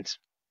enrollment,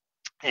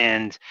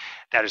 and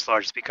that is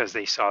largely because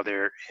they saw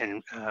their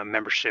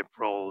membership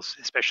rolls,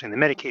 especially in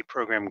the Medicaid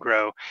program,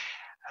 grow.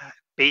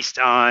 Based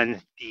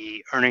on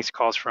the earnings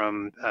calls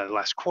from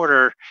last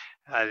quarter,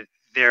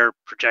 their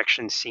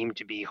projections seem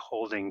to be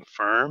holding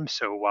firm.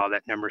 So while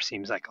that number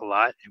seems like a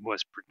lot, it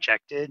was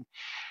projected.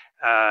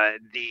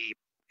 The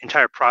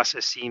entire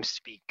process seems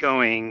to be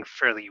going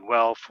fairly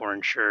well for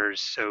insurers,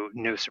 so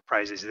no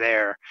surprises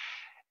there.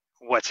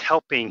 What's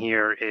helping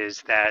here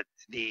is that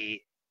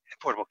the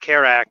Affordable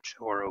Care Act,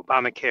 or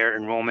Obamacare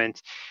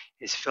enrollment,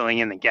 is filling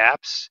in the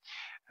gaps.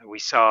 We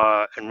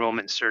saw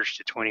enrollment surge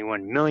to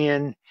 21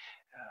 million.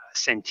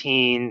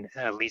 Centene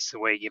leads the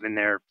way given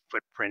their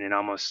footprint in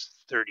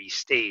almost 30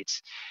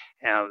 states.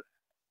 Now,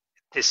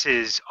 this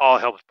is all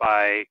helped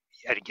by,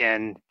 yet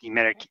again, the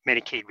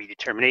Medicaid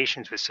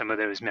redeterminations, with some of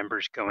those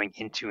members going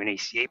into an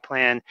ACA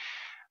plan.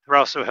 They're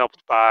also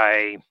helped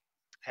by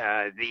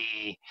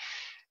the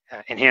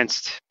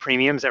enhanced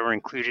premiums that were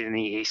included in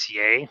the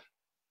ACA.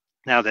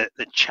 Now, the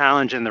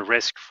challenge and the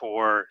risk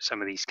for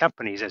some of these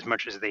companies, as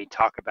much as they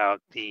talk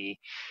about the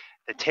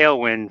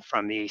tailwind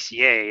from the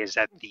ACA, is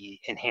that the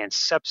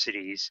enhanced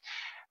subsidies,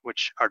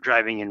 which are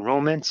driving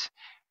enrollment,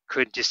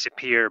 could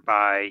disappear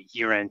by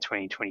year-end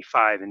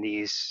 2025. And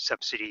these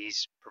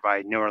subsidies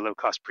provide no or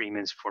low-cost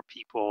premiums for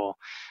people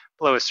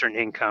below a certain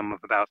income of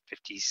about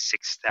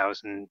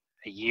 $56,000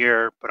 a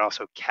year, but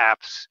also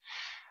caps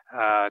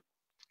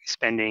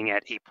spending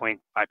at 8.5%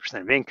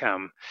 of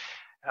income.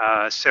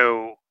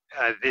 So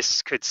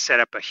this could set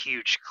up a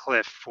huge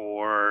cliff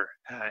for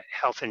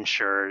health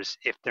insurers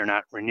if they're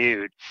not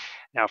renewed.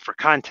 Now, for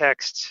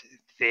context,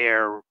 they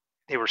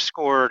were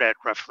scored at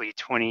roughly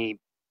 20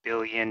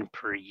 billion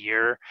per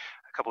year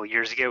a couple of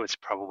years ago. It's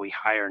probably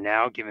higher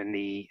now given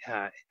the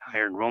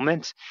higher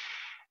enrollment.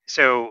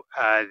 So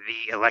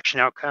the election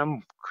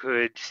outcome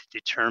could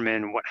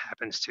determine what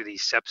happens to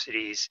these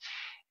subsidies.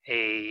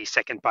 A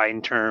second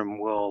Biden term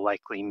will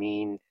likely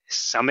mean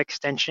some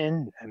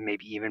extension, and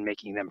maybe even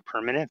making them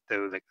permanent,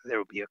 though there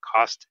will be a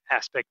cost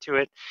aspect to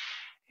it.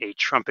 A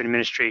Trump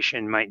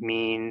administration might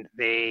mean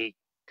they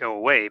go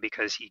away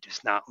because he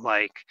does not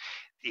like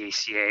the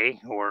ACA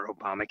or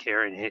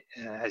Obamacare,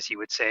 as he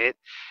would say it,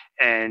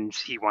 and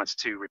he wants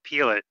to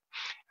repeal it.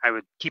 I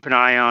would keep an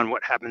eye on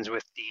what happens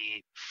with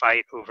the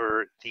fight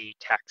over the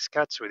tax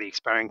cuts or the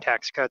expiring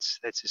tax cuts.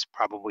 This is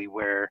probably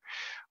where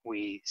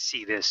we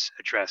see this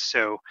addressed.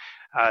 So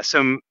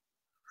some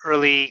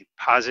early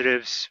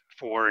positives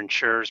for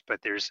insurers, but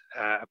there's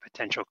a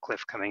potential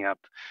cliff coming up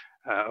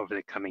over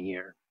the coming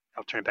year.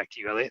 I'll turn it back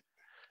to you, Elliot.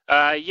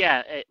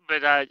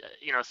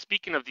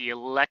 Speaking of the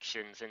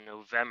elections in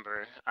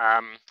November,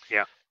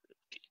 yeah.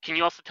 Can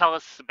you also tell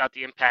us about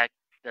the impact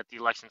that the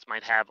elections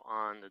might have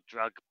on the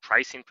drug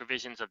pricing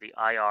provisions of the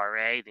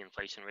IRA, the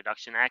Inflation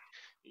Reduction Act?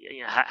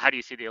 How do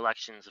you see the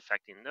elections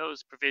affecting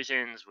those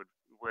provisions? Would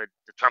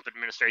the Trump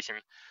administration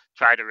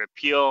try to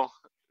repeal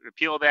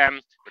them?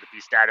 Would it be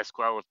status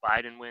quo if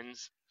Biden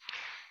wins?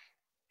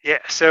 Yeah,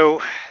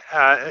 so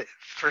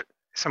for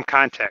some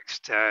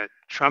context,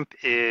 Trump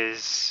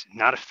is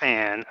not a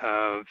fan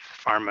of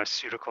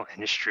pharmaceutical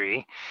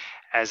industry.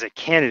 As a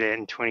candidate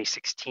in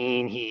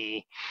 2016,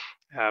 he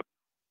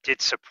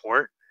did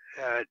support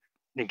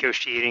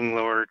negotiating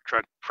lower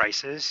drug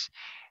prices.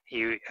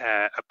 He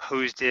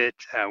opposed it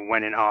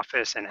when in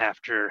office and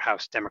after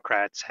House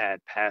Democrats had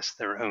passed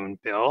their own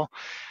bill.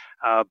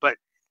 But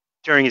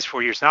during his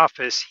 4 years in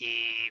office,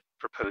 he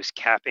proposed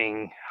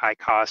capping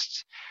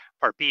high-cost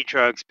Part B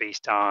drugs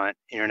based on an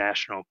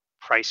international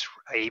price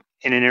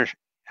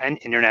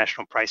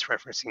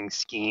referencing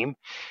scheme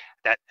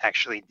that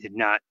actually did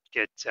not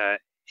get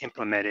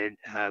implemented,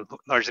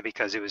 largely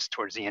because it was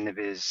towards the end of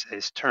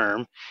his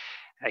term.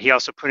 He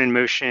also put in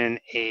motion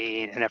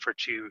an effort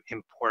to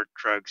import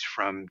drugs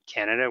from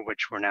Canada,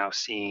 which we're now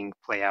seeing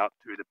play out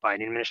through the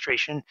Biden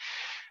administration.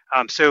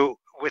 So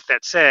with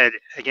that said,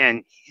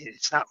 again,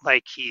 it's not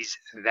like he's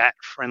that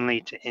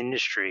friendly to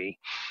industry.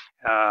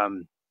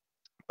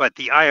 But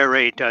the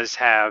IRA does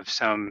have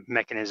some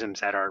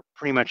mechanisms that are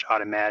pretty much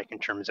automatic in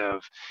terms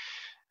of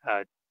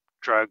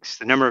drugs,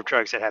 the number of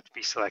drugs that have to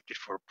be selected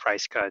for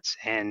price cuts,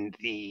 and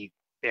the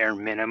bare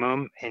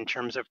minimum in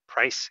terms of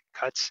price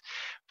cuts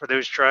for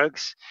those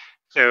drugs.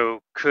 So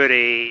could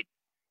a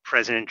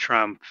President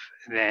Trump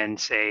then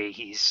say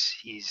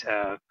he's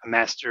a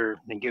master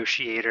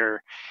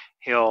negotiator,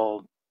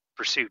 he'll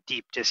pursue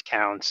deep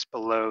discounts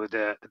below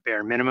the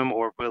bare minimum,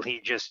 or will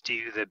he just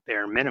do the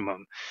bare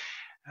minimum?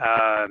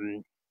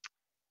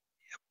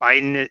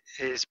 Biden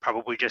is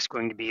probably just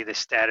going to be the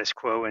status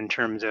quo in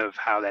terms of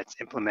how that's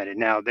implemented.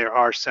 Now, there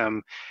are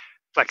some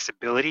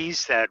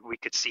flexibilities that we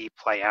could see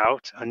play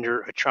out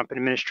under a Trump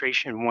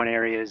administration. One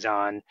area is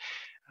on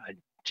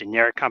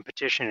generic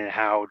competition and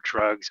how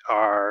drugs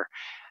are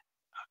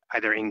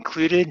either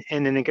included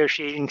in the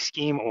negotiating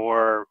scheme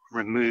or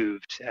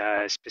removed,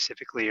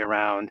 specifically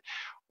around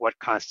what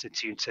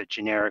constitutes a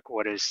generic,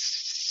 what is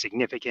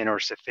significant or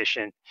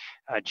sufficient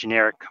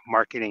generic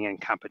marketing and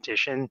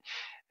competition.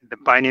 The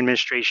Biden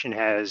administration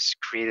has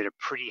created a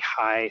pretty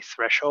high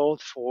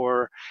threshold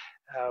for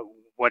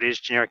what is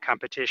generic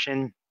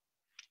competition,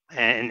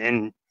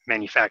 and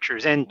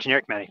manufacturers and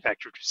generic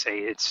manufacturers say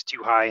it's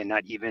too high and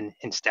not even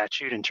in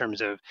statute in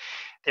terms of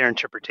their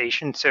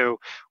interpretation. So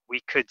we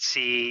could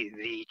see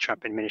the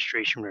Trump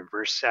administration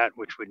reverse that,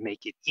 which would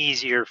make it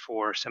easier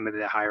for some of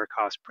the higher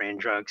cost brand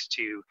drugs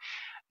to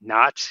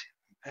not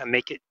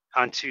make it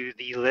onto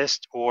the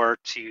list, or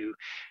to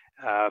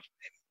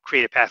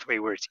create a pathway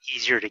where it's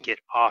easier to get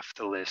off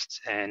the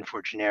list and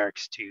for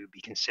generics to be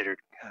considered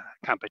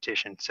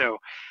competition. So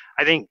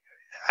I think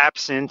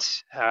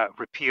absent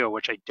repeal,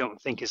 which I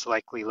don't think is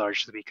likely,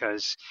 largely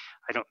because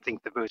I don't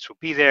think the votes will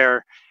be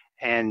there,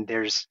 and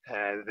there's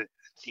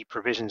the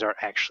provisions are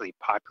actually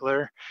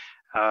popular.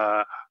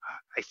 I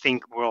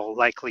think we'll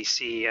likely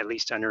see, at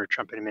least under a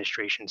Trump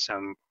administration,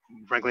 some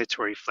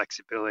regulatory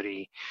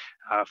flexibility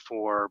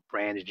for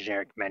brand and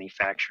generic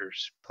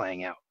manufacturers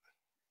playing out.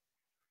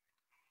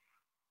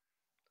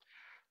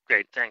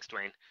 Great, thanks,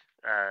 Dwayne.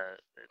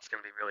 It's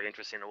going to be really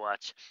interesting to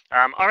watch.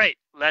 All right,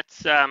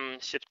 let's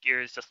shift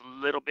gears just a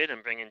little bit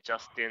and bring in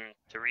Justin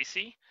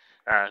Teresi,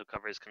 who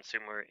covers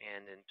consumer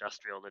and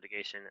industrial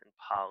litigation and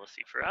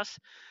policy for us.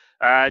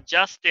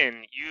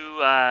 Justin,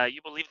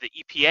 you believe the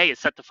EPA is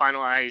set to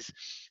finalize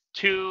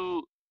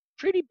two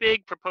pretty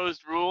big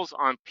proposed rules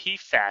on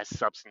PFAS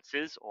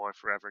substances, or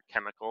forever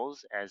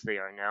chemicals as they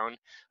are known,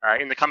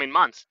 in the coming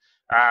months.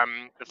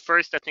 The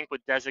first, I think,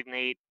 would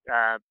designate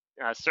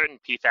certain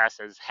PFAS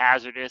as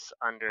hazardous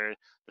under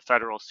the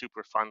federal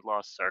Superfund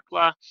law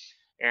CERCLA.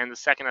 And the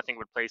second, I think,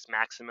 would place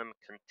maximum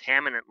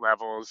contaminant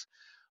levels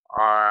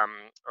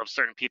of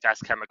certain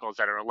PFAS chemicals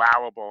that are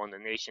allowable in the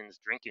nation's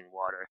drinking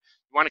water.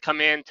 You want to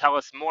come in, tell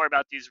us more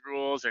about these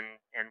rules and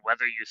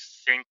whether you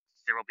think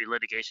there will be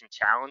litigation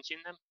challenging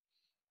them?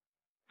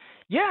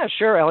 Yeah,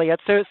 sure, Elliot.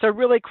 So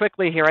really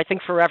quickly here, I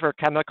think forever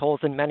chemicals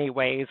in many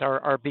ways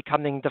are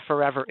becoming the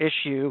forever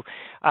issue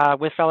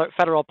with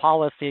federal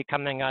policy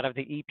coming out of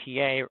the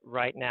EPA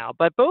right now.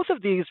 But both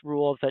of these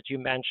rules that you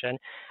mentioned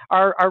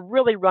are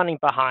really running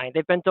behind.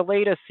 They've been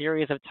delayed a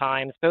series of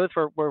times. Both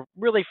were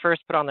really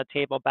first put on the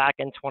table back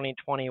in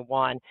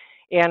 2021.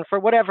 And for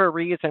whatever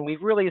reason,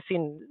 we've really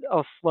seen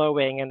a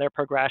slowing in their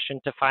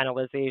progression to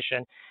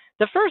finalization.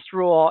 The first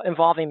rule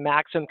involving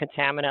maximum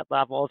contaminant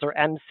levels, or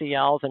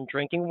MCLs, in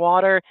drinking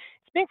water,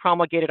 is being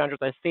promulgated under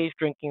the Safe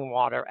Drinking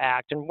Water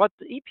Act. And what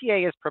the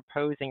EPA is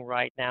proposing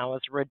right now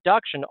is a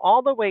reduction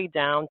all the way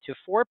down to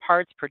 4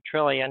 parts per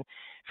trillion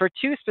for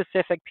 2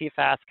 specific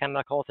PFAS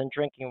chemicals in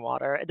drinking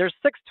water. There's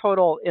 6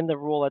 total in the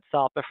rule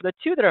itself, but for the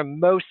 2 that are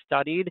most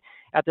studied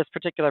at this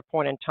particular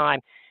point in time,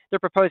 they're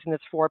proposing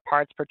this 4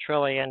 parts per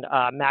trillion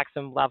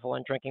maximum level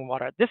in drinking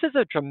water. This is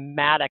a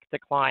dramatic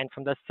decline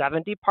from the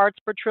 70 parts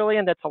per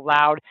trillion that's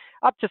allowed,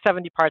 up to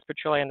 70 parts per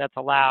trillion that's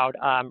allowed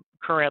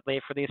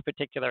currently for these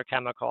particular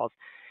chemicals.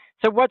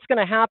 So what's going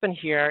to happen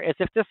here is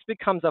if this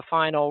becomes a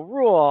final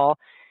rule,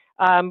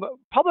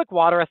 public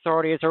water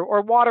authorities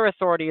or water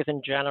authorities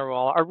in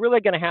general are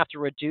really going to have to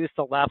reduce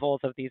the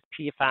levels of these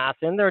PFAS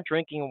in their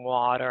drinking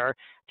water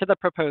to the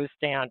proposed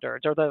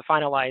standards or the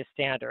finalized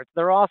standards.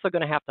 They're also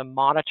going to have to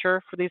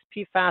monitor for these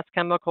PFAS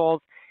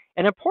chemicals.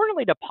 And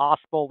importantly, to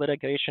possible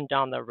litigation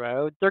down the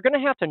road, they're going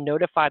to have to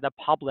notify the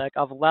public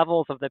of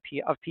levels of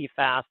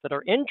PFAS that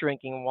are in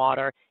drinking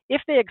water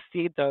if they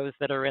exceed those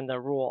that are in the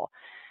rule.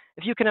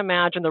 If you can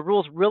imagine, the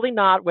rule's really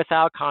not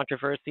without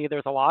controversy.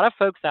 There's a lot of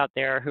folks out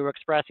there who are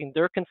expressing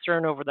their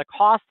concern over the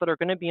costs that are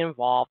going to be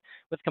involved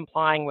with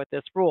complying with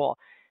this rule.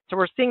 So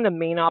we're seeing the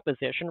main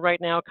opposition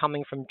right now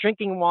coming from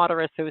drinking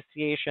water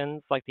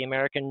associations like the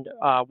American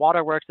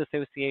Water Works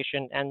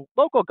Association and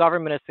local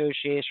government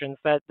associations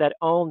that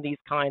own these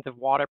kinds of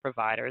water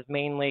providers,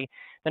 mainly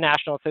the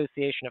National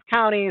Association of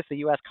Counties, the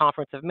U.S.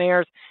 Conference of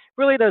Mayors,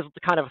 really those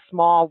kind of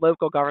small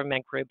local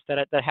government groups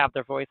that have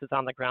their voices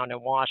on the ground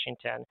in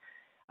Washington.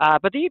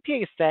 But the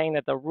EPA is saying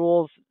that the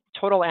rule's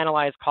total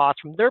analyzed cost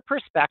from their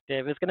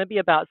perspective is going to be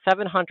about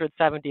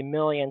 $770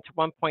 million to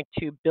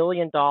 $1.2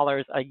 billion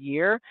a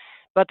year.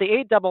 But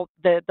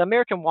the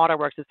American Water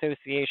Works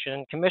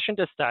Association commissioned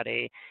a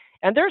study,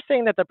 and they're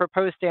saying that the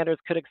proposed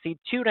standards could exceed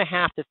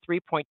 $2.5 to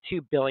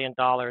 $3.2 billion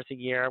a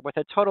year, with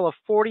a total of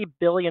 $40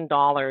 billion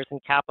in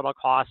capital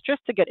costs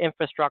just to get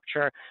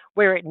infrastructure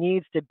where it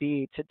needs to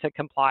be to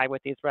comply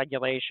with these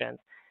regulations.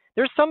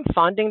 There's some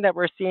funding that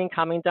we're seeing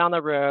coming down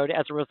the road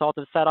as a result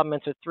of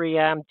settlements with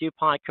 3M,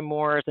 DuPont,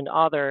 Chemours, and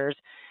others,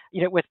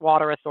 with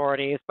water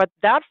authorities. But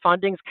that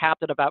funding's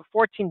capped at about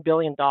 $14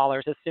 billion,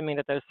 assuming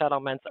that those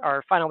settlements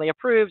are finally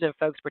approved and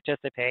folks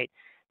participate.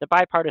 The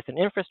bipartisan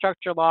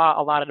infrastructure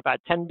law allotted about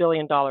 $10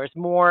 billion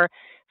more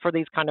for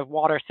these kind of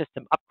water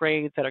system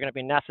upgrades that are going to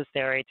be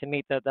necessary to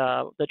meet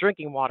the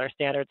drinking water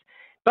standards.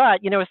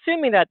 But,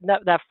 assuming that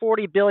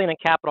 $40 billion in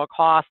capital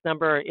cost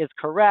number is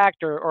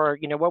correct, or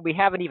what we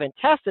haven't even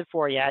tested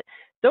for yet,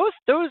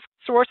 those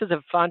sources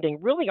of funding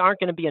really aren't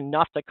going to be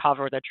enough to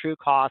cover the true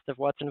cost of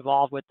what's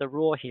involved with the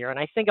rule here. And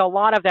I think a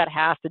lot of that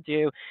has to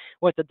do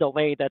with the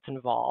delay that's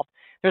involved.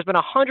 There's been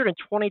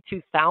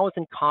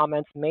 122,000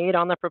 comments made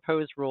on the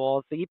proposed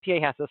rules. The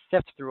EPA has to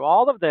sift through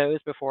all of those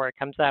before it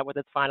comes out with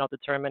its final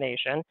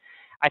determination.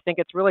 I think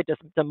it's really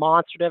just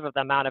demonstrative of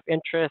the amount of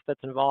interest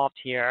that's involved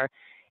here.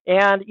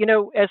 And,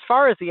 as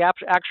far as the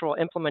actual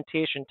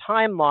implementation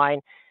timeline,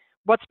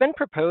 what's been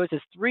proposed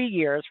is 3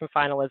 years from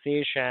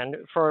finalization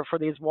for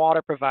these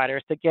water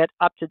providers to get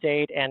up to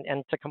date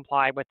and to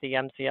comply with the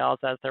MCLs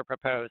as they're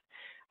proposed.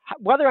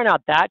 Whether or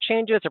not that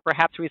changes, or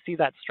perhaps we see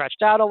that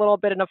stretched out a little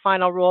bit in a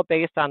final rule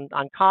based on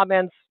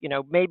comments,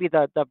 maybe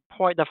the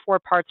 4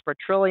 parts per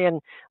trillion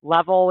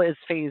level is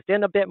phased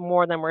in a bit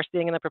more than we're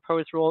seeing in the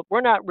proposed rule.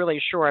 We're not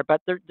really sure,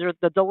 but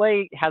the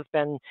delay has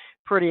been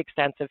pretty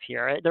extensive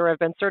here. There have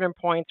been certain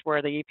points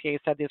where the EPA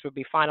said these would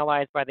be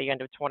finalized by the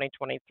end of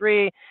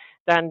 2023,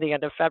 then the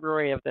end of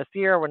February of this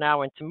year. We're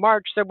now into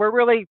March, so we're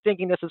really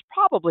thinking this is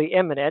probably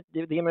imminent.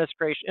 The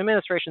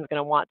administration is going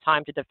to want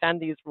time to defend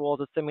these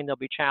rules, assuming they'll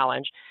be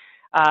challenged.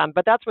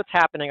 But that's what's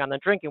happening on the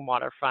drinking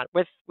water front.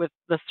 With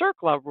the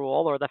CERCLA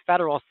rule, or the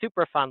federal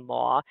Superfund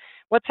law,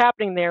 what's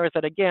happening there is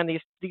that, again,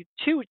 these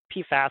 2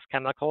 PFAS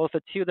chemicals,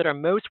 the 2 that are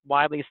most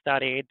widely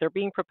studied, they're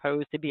being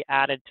proposed to be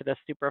added to the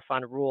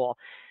Superfund rule.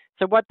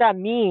 So what that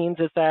means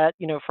is that,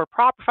 for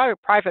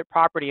private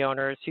property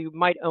owners who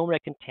might own a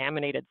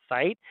contaminated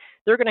site,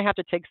 they're going to have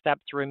to take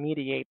steps to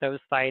remediate those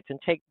sites and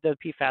take the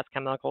PFAS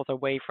chemicals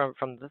away from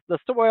the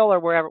soil or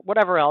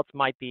whatever else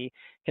might be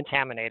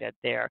contaminated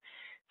there.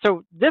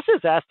 So this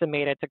is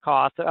estimated to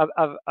cost of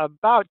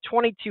about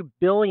 $22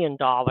 billion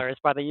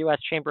by the U.S.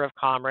 Chamber of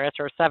Commerce,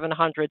 or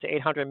 $700 to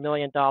 $800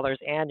 million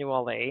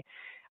annually.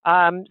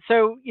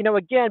 So,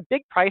 again,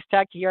 big price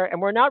tag here,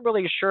 and we're not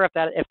really sure if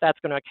that's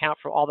going to account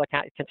for all the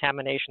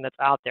contamination that's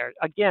out there.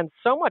 Again,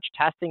 so much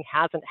testing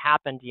hasn't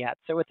happened yet,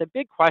 so it's a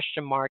big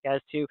question mark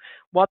as to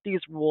what these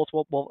rules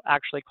will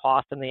actually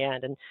cost in the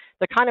end. And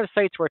the kind of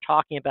sites we're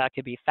talking about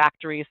could be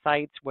factory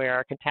sites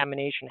where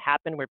contamination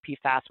happened, where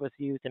PFAS was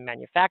used in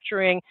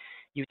manufacturing,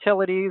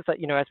 utilities,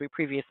 as we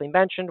previously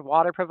mentioned,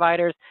 water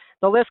providers.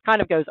 The list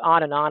kind of goes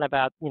on and on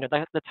about,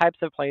 the types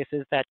of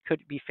places that could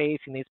be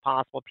facing these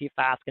possible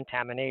PFAS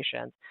contaminations.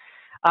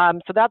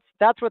 So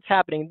that's what's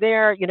happening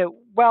there.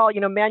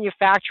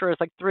 Manufacturers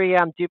like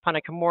 3M, DuPont,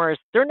 and Chemours,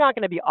 they're not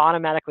going to be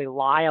automatically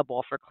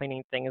liable for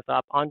cleaning things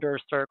up under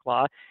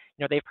CERCLA.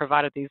 They've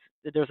provided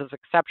there's this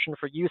exception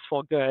for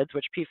useful goods,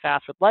 which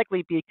PFAS would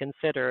likely be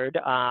considered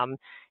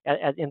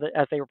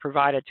as they were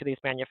provided to these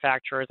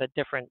manufacturers at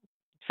different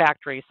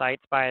factory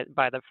sites by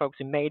the folks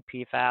who made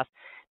PFAS.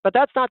 But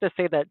that's not to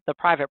say that the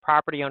private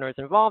property owners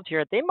involved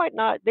here, they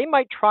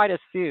might try to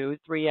sue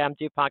 3M,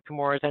 DuPont,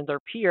 Chemours, and their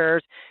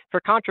peers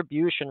for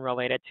contribution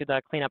related to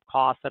the cleanup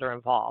costs that are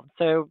involved.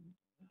 So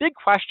big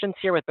questions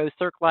here with both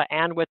CERCLA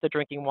and with the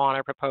drinking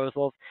water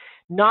proposals.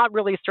 Not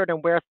really certain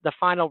where the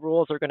final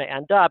rules are going to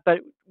end up, but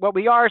what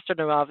we are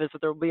certain of is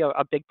that there will be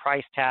a big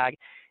price tag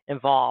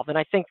involved. And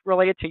I think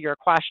related to your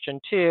question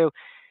too,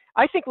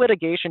 I think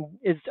litigation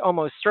is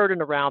almost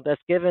certain around this,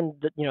 given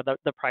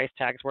the price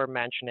tags we're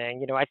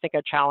mentioning. I think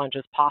a challenge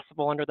is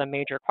possible under the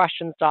major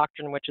questions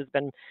doctrine, which has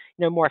been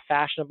more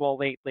fashionable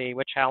lately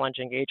with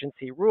challenging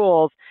agency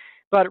rules.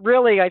 But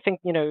really, I think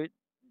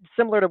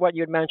similar to what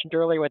you had mentioned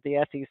earlier with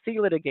the SEC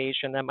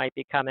litigation that might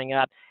be coming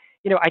up,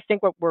 I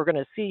think what we're going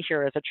to see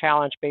here is a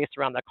challenge based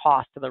around the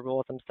cost of the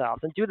rules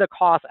themselves. And do the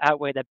costs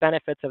outweigh the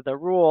benefits of the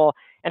rule?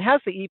 And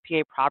has the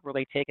EPA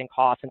properly taken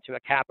costs into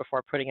account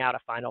before putting out a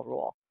final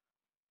rule?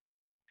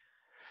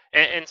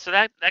 And so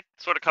that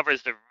sort of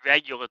covers the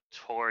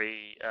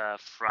regulatory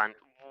front.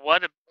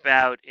 What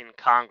about in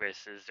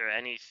Congress? Is there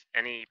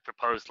any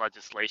proposed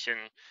legislation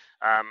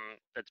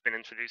that's been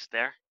introduced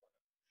there?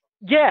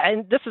 Yeah,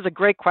 and this is a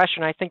great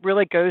question. I think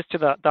really goes to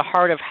the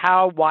heart of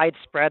how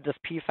widespread this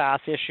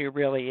PFAS issue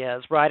really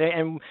is, right?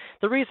 And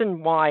the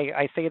reason why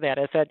I say that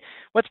is that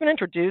what's been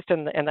introduced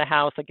in the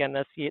House again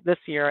this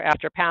year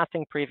after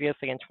passing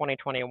previously in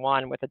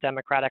 2021 with a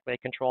democratically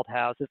controlled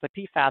House is the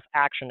PFAS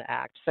Action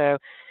Act. So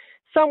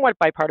somewhat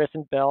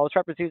bipartisan bill. It's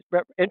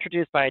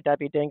introduced by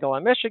Debbie Dingell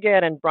in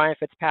Michigan and Brian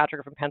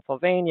Fitzpatrick from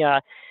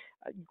Pennsylvania.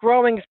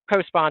 Growing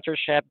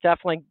co-sponsorship,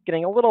 definitely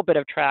getting a little bit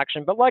of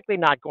traction, but likely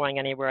not going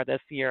anywhere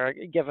this year,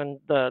 given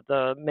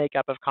the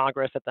makeup of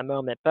Congress at the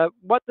moment. But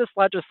what this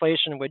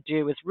legislation would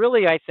do is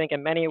really, I think,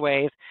 in many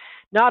ways,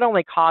 not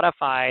only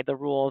codify the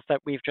rules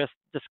that we've just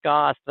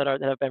discussed that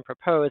have been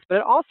proposed, but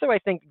it also, I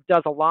think,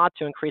 does a lot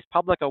to increase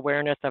public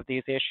awareness of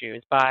these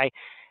issues by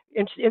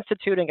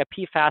instituting a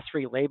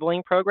PFAS-free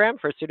labeling program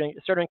for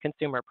certain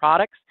consumer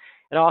products.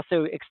 It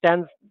also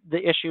extends the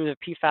issue of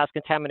PFAS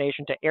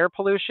contamination to air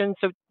pollution.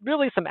 So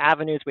really some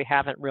avenues we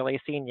haven't really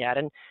seen yet.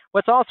 And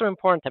what's also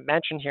important to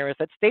mention here is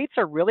that states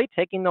are really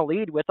taking the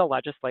lead with the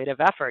legislative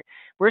effort.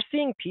 We're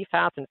seeing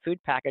PFAS in food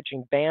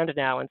packaging banned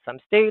now in some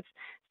states.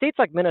 States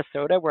like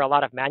Minnesota, where a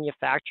lot of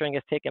manufacturing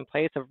has taken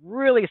place, have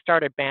really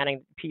started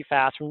banning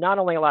PFAS from not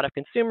only a lot of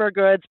consumer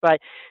goods,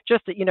 but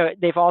just,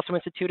 they've also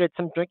instituted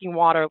some drinking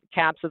water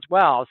caps as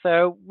well.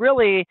 So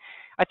really,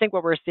 I think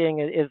what we're seeing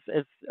is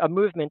a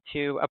movement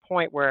to a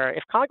point where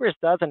if Congress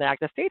does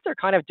enact, the states are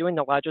kind of doing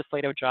the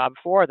legislative job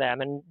for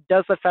them. And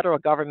does the federal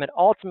government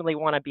ultimately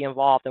want to be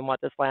involved in what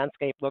this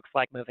landscape looks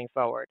like moving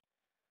forward?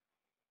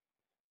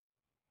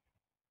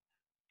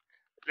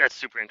 That's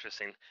super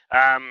interesting.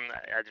 I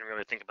didn't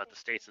really think about the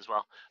states as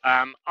well.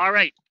 All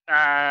right,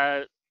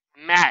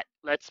 Matt,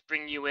 let's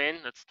bring you in.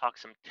 Let's talk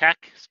some tech.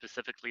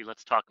 Specifically,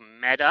 let's talk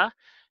Meta.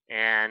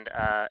 And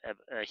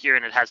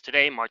hearing it has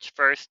today, March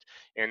 1st,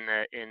 in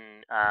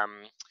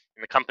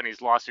the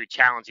company's lawsuit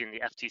challenging the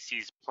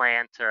FTC's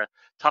plan to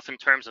toughen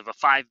terms of a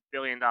 $5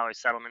 billion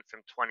settlement from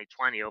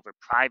 2020 over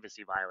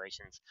privacy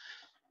violations.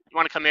 You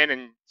want to come in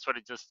and sort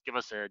of just give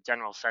us a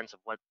general sense of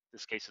what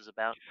this case is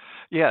about?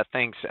 Yeah,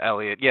 thanks,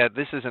 Elliot. Yeah,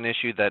 this is an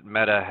issue that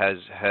Meta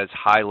has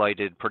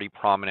highlighted pretty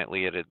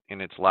prominently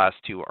in its last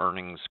two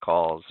earnings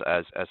calls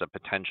as a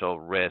potential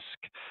risk.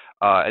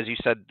 As you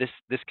said,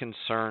 this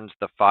concerns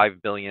the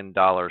 $5 billion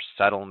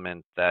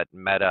settlement that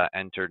Meta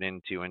entered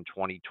into in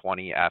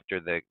 2020 after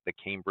the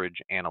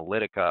Cambridge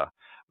Analytica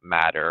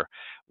matter.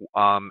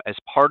 As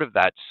part of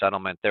that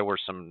settlement, there were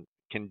some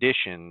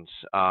conditions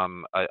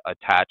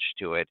attached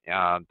to it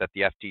that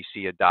the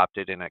FTC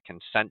adopted in a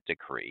consent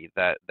decree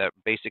that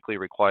basically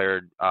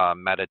required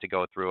Meta to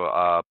go through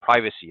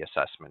privacy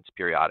assessments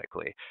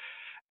periodically.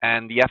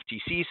 And the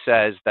FTC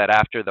says that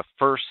after the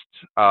first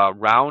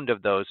round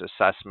of those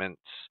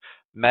assessments,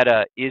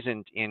 Meta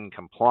isn't in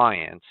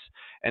compliance.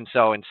 And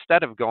so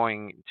instead of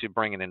going to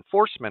bring an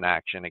enforcement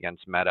action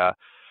against Meta,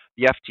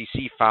 the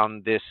FTC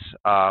found this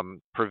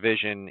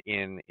provision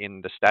in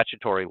the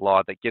statutory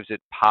law that gives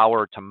it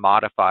power to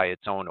modify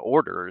its own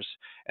orders.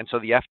 And so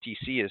the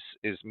FTC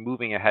is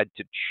moving ahead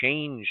to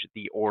change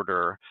the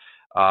order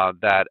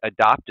that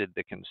adopted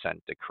the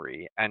consent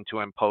decree and to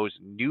impose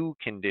new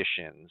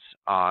conditions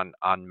on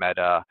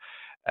Meta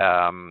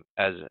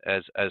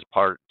as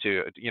part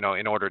to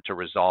in order to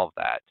resolve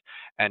that.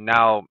 And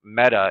now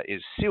Meta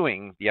is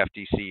suing the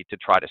FTC to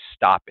try to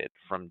stop it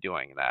from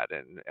doing that,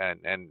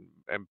 and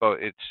both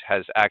it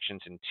has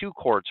actions in two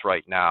courts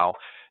right now,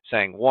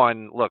 saying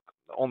one, look,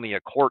 only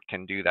a court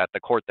can do that. The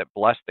court that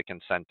blessed the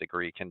consent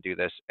decree can do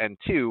this, and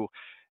two,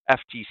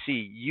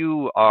 FTC,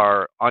 you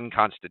are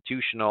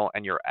unconstitutional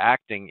and you're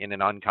acting in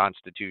an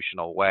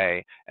unconstitutional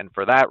way. And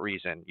for that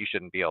reason, you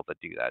shouldn't be able to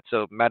do that.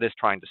 So Meta is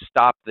trying to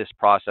stop this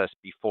process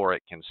before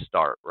it can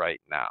start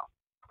right now.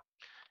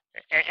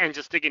 And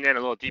just digging in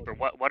a little deeper,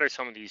 what are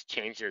some of these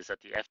changes that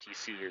the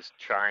FTC is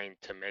trying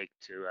to make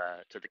to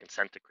the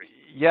consent decree?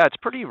 Yeah, it's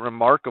pretty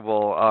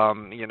remarkable.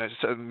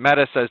 So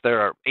Meta says there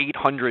are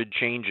 800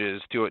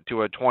 changes to a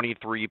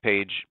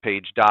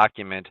 23-page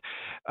document,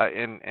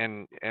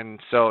 and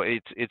so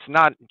it's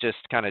not just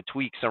kind of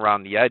tweaks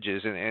around the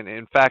edges. And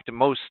in fact,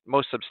 most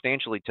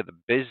substantially to the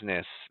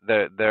business,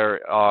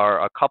 there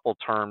are a couple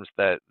terms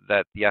that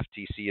the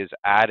FTC is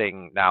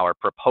adding now or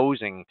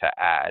proposing to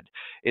add.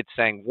 It's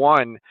saying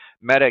one,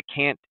 Meta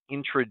can't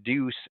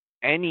introduce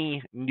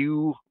any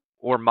new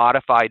or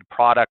modified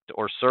product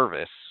or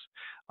service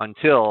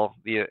until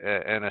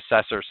an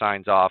assessor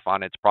signs off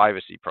on its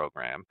privacy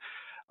program.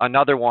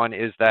 Another one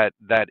is that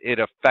it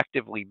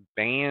effectively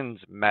bans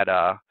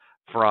Meta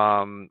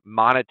from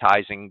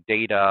monetizing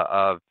data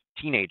of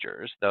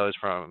teenagers, those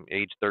from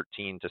age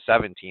 13 to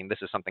 17. This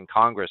is something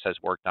Congress has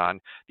worked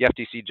on. The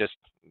FTC just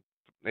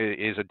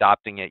is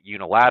adopting it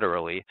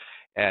unilaterally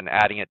and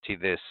adding it to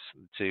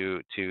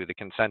the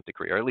consent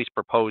decree, or at least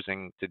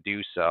proposing to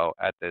do so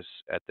at this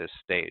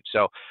stage.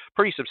 So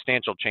pretty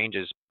substantial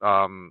changes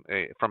from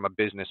a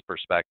business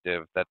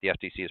perspective that the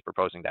FTC is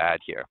proposing to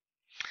add here.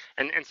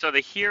 And so the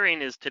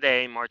hearing is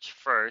today, March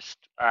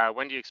 1st.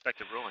 When do you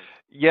expect a ruling?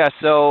 Yeah,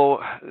 so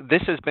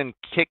this has been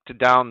kicked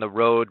down the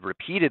road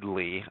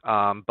repeatedly,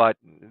 but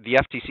the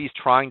FTC is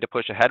trying to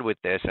push ahead with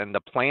this, and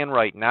the plan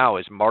right now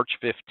is March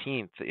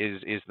 15th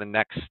is the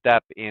next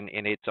step in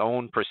its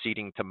own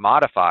proceeding to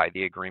modify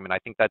the agreement. I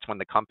think that's when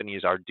the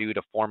companies are due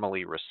to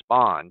formally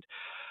respond.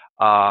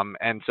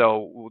 And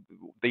so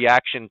the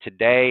action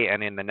today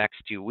and in the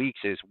next 2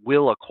 weeks is,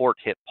 will a court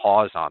hit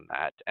pause on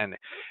that and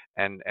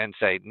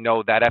say,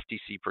 no, that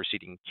FTC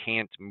proceeding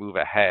can't move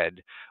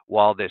ahead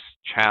while this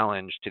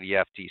challenge to the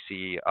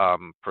FTC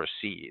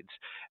proceeds.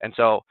 And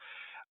so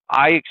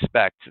I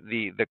expect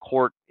the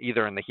court,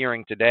 either in the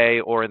hearing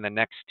today or in the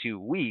next 2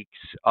 weeks,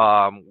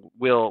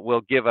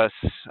 will give us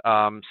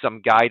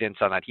some guidance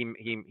on that.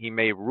 He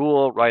may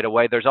rule right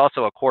away. There's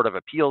also a Court of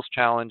Appeals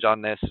challenge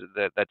on this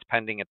that's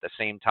pending at the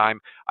same time.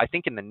 I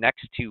think in the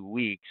next 2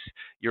 weeks,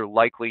 you're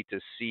likely to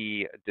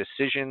see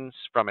decisions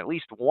from at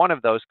least one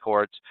of those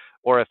courts,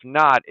 or if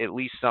not, at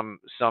least some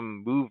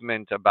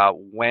movement about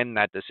when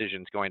that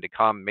decision is going to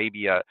come.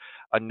 Maybe a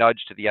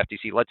nudge to the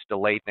FTC. Let's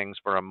delay things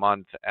for a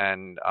month,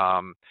 and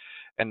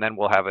then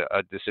we'll have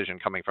a decision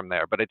coming from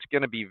there. But it's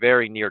going to be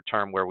very near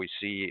term where we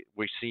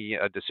see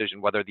a decision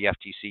whether the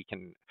FTC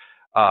can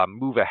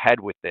move ahead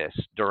with this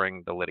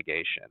during the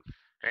litigation.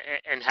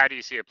 And how do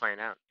you see it playing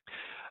out?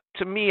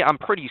 To me, I'm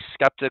pretty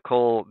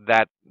skeptical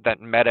that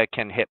Meta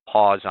can hit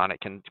pause on it,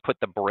 can put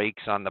the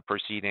brakes on the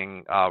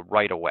proceeding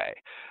right away.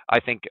 I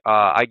think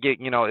I get,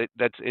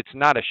 it's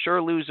not a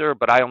sure loser,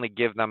 but I only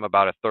give them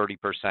about a 30%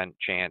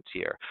 chance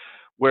here.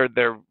 Where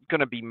they're going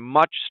to be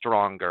much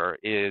stronger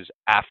is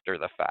after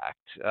the fact.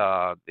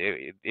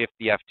 If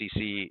the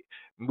FTC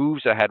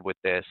moves ahead with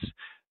this,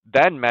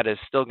 then Meta is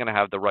still going to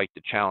have the right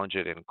to challenge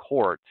it in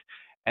court.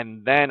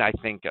 And then I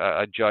think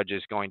a judge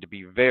is going to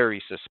be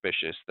very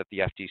suspicious that the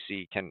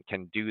FTC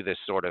can do this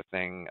sort of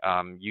thing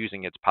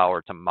using its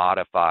power to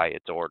modify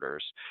its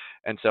orders.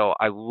 And so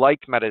I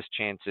like Meta's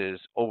chances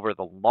over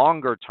the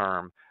longer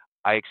term.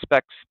 I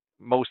expect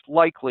most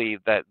likely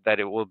that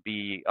it will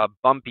be a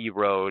bumpy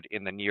road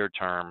in the near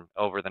term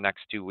over the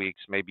next 2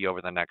 weeks, maybe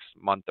over the next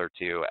month or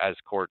two, as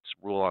courts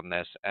rule on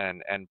this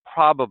and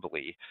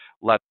probably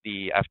let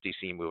the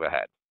FTC move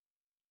ahead.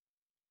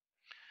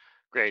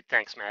 Great,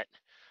 thanks, Matt.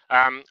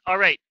 All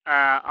right,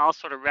 I'll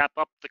sort of wrap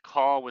up the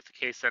call with the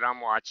case that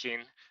I'm watching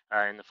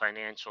in the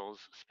financials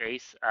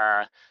space.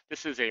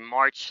 This is a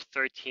March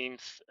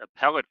 13th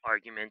appellate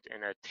argument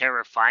in a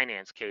terror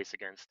finance case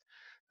against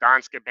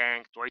Danske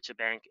Bank, Deutsche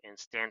Bank, and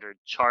Standard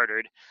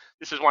Chartered.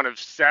 This is one of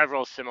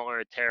several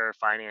similar terror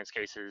finance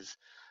cases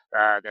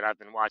that I've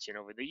been watching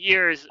over the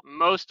years,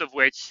 most of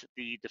which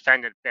the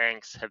defendant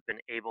banks have been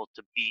able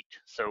to beat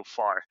so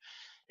far.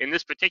 In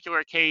this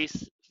particular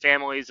case,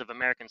 families of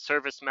American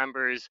service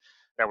members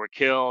that were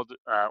killed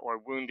or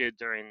wounded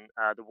during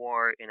the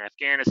war in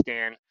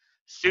Afghanistan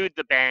sued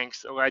the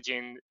banks,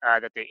 alleging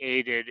that they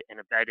aided and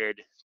abetted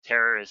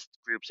terrorist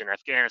groups in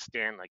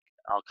Afghanistan, like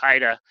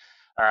Al-Qaeda,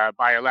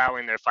 by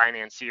allowing their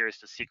financiers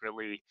to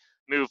secretly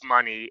move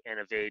money and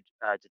evade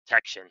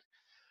detection.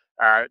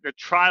 The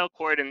trial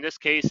court in this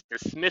case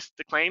dismissed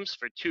the claims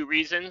for two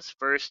reasons.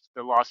 First,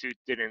 the lawsuit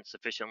didn't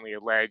sufficiently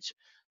allege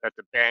that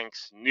the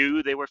banks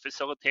knew they were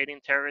facilitating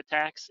terror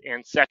attacks.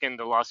 And second,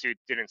 the lawsuit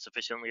didn't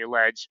sufficiently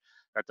allege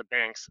that the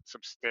banks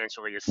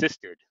substantially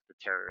assisted the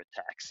terror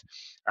attacks.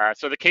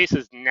 So the case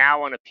is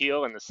now on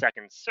appeal in the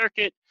Second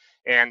Circuit,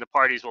 and the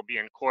parties will be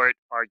in court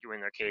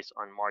arguing their case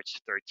on March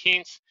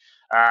 13th.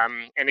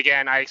 And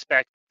again, I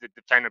expect the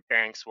defendant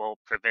banks will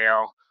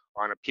prevail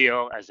on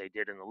appeal as they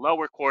did in the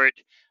lower court,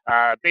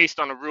 based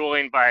on a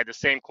ruling by the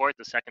same court,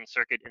 the Second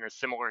Circuit, in a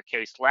similar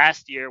case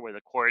last year, where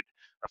the court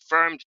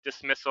affirmed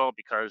dismissal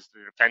because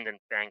the defendant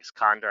bank's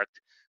conduct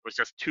was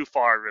just too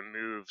far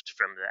removed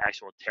from the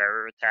actual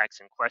terror attacks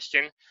in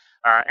question.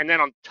 And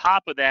then on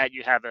top of that,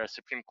 you have a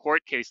Supreme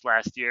Court case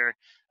last year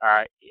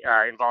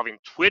involving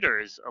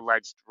Twitter's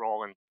alleged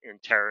role in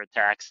terror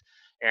attacks.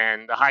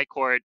 And the High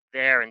Court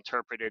there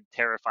interpreted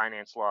terror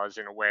finance laws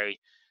in a way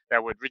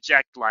that would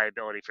reject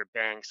liability for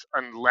banks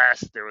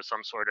unless there was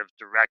some sort of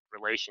direct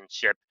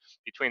relationship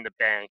between the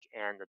bank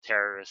and the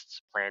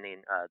terrorists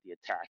planning the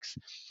attacks.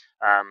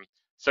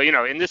 So,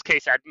 in this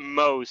case, at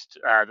most,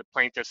 the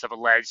plaintiffs have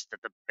alleged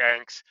that the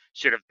banks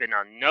should have been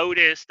on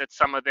notice that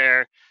some of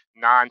their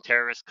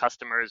non-terrorist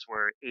customers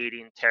were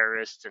aiding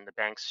terrorists, and the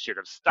banks should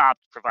have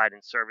stopped providing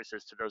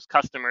services to those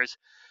customers.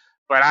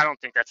 But I don't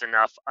think that's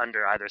enough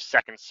under either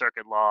Second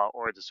Circuit law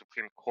or the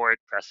Supreme Court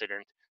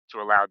precedent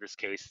to allow this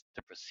case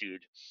to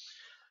proceed.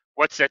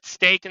 What's at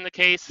stake in the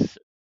case?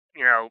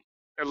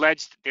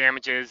 Alleged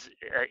damages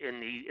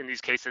in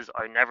these cases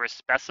are never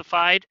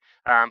specified.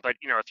 But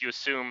if you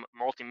assume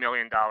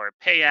multi-million-dollar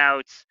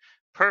payouts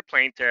per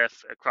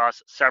plaintiff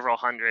across several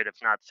hundred, if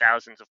not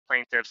thousands of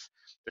plaintiffs,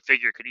 the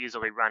figure could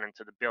easily run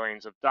into the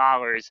billions of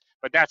dollars.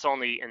 But that's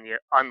only in the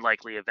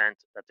unlikely event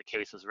that the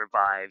case is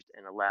revived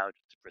and allowed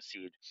to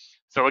proceed.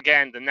 So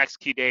again, the next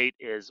key date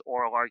is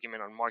oral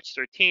argument on March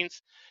 13th,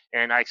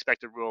 and I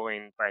expect a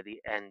ruling by the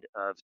end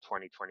of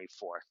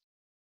 2024.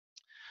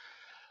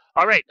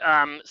 All right,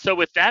 so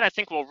with that, I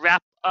think we'll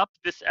wrap up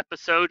this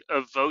episode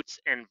of Votes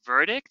and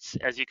Verdicts.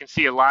 As you can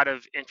see, a lot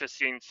of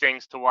interesting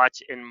things to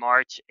watch in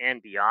March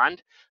and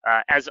beyond.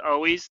 As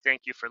always,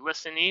 thank you for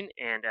listening.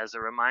 And as a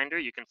reminder,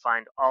 you can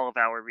find all of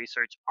our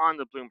research on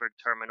the Bloomberg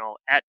terminal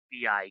at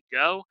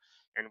BIGO.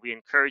 And we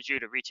encourage you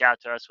to reach out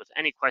to us with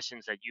any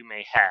questions that you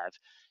may have.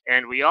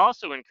 And we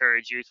also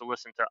encourage you to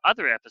listen to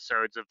other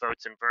episodes of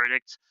Votes and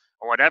Verdicts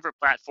on whatever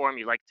platform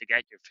you like to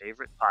get your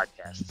favorite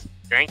podcasts.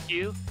 Thank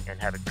you,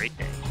 and have a great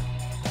day.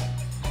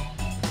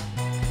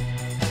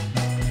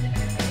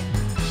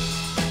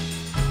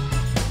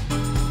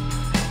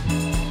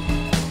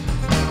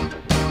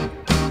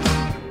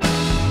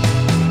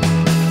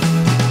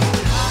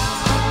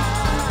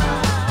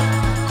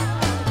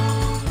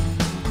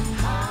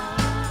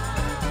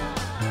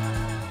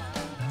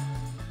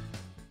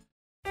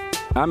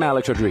 I'm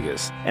Alex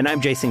Rodriguez. And I'm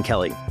Jason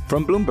Kelly.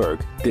 From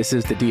Bloomberg, this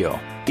is The Deal.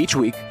 Each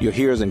week, you'll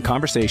hear us in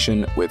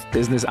conversation with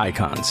business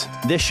icons.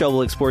 This show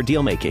will explore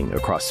deal-making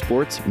across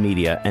sports,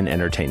 media, and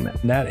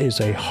entertainment. That is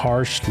a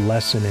harsh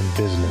lesson in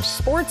business.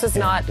 Sports is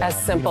not as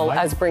simple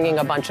as bringing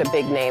a bunch of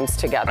big names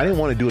together. I didn't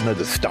want to do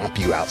another stomp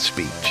you out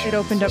speech. It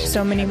opened up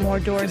so many more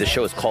doors. The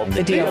show is called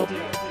The Deal.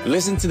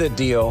 Listen to The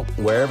Deal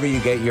wherever you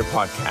get your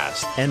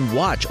podcast. And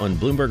watch on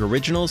Bloomberg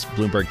Originals,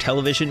 Bloomberg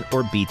Television,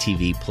 or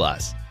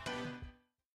BTV+.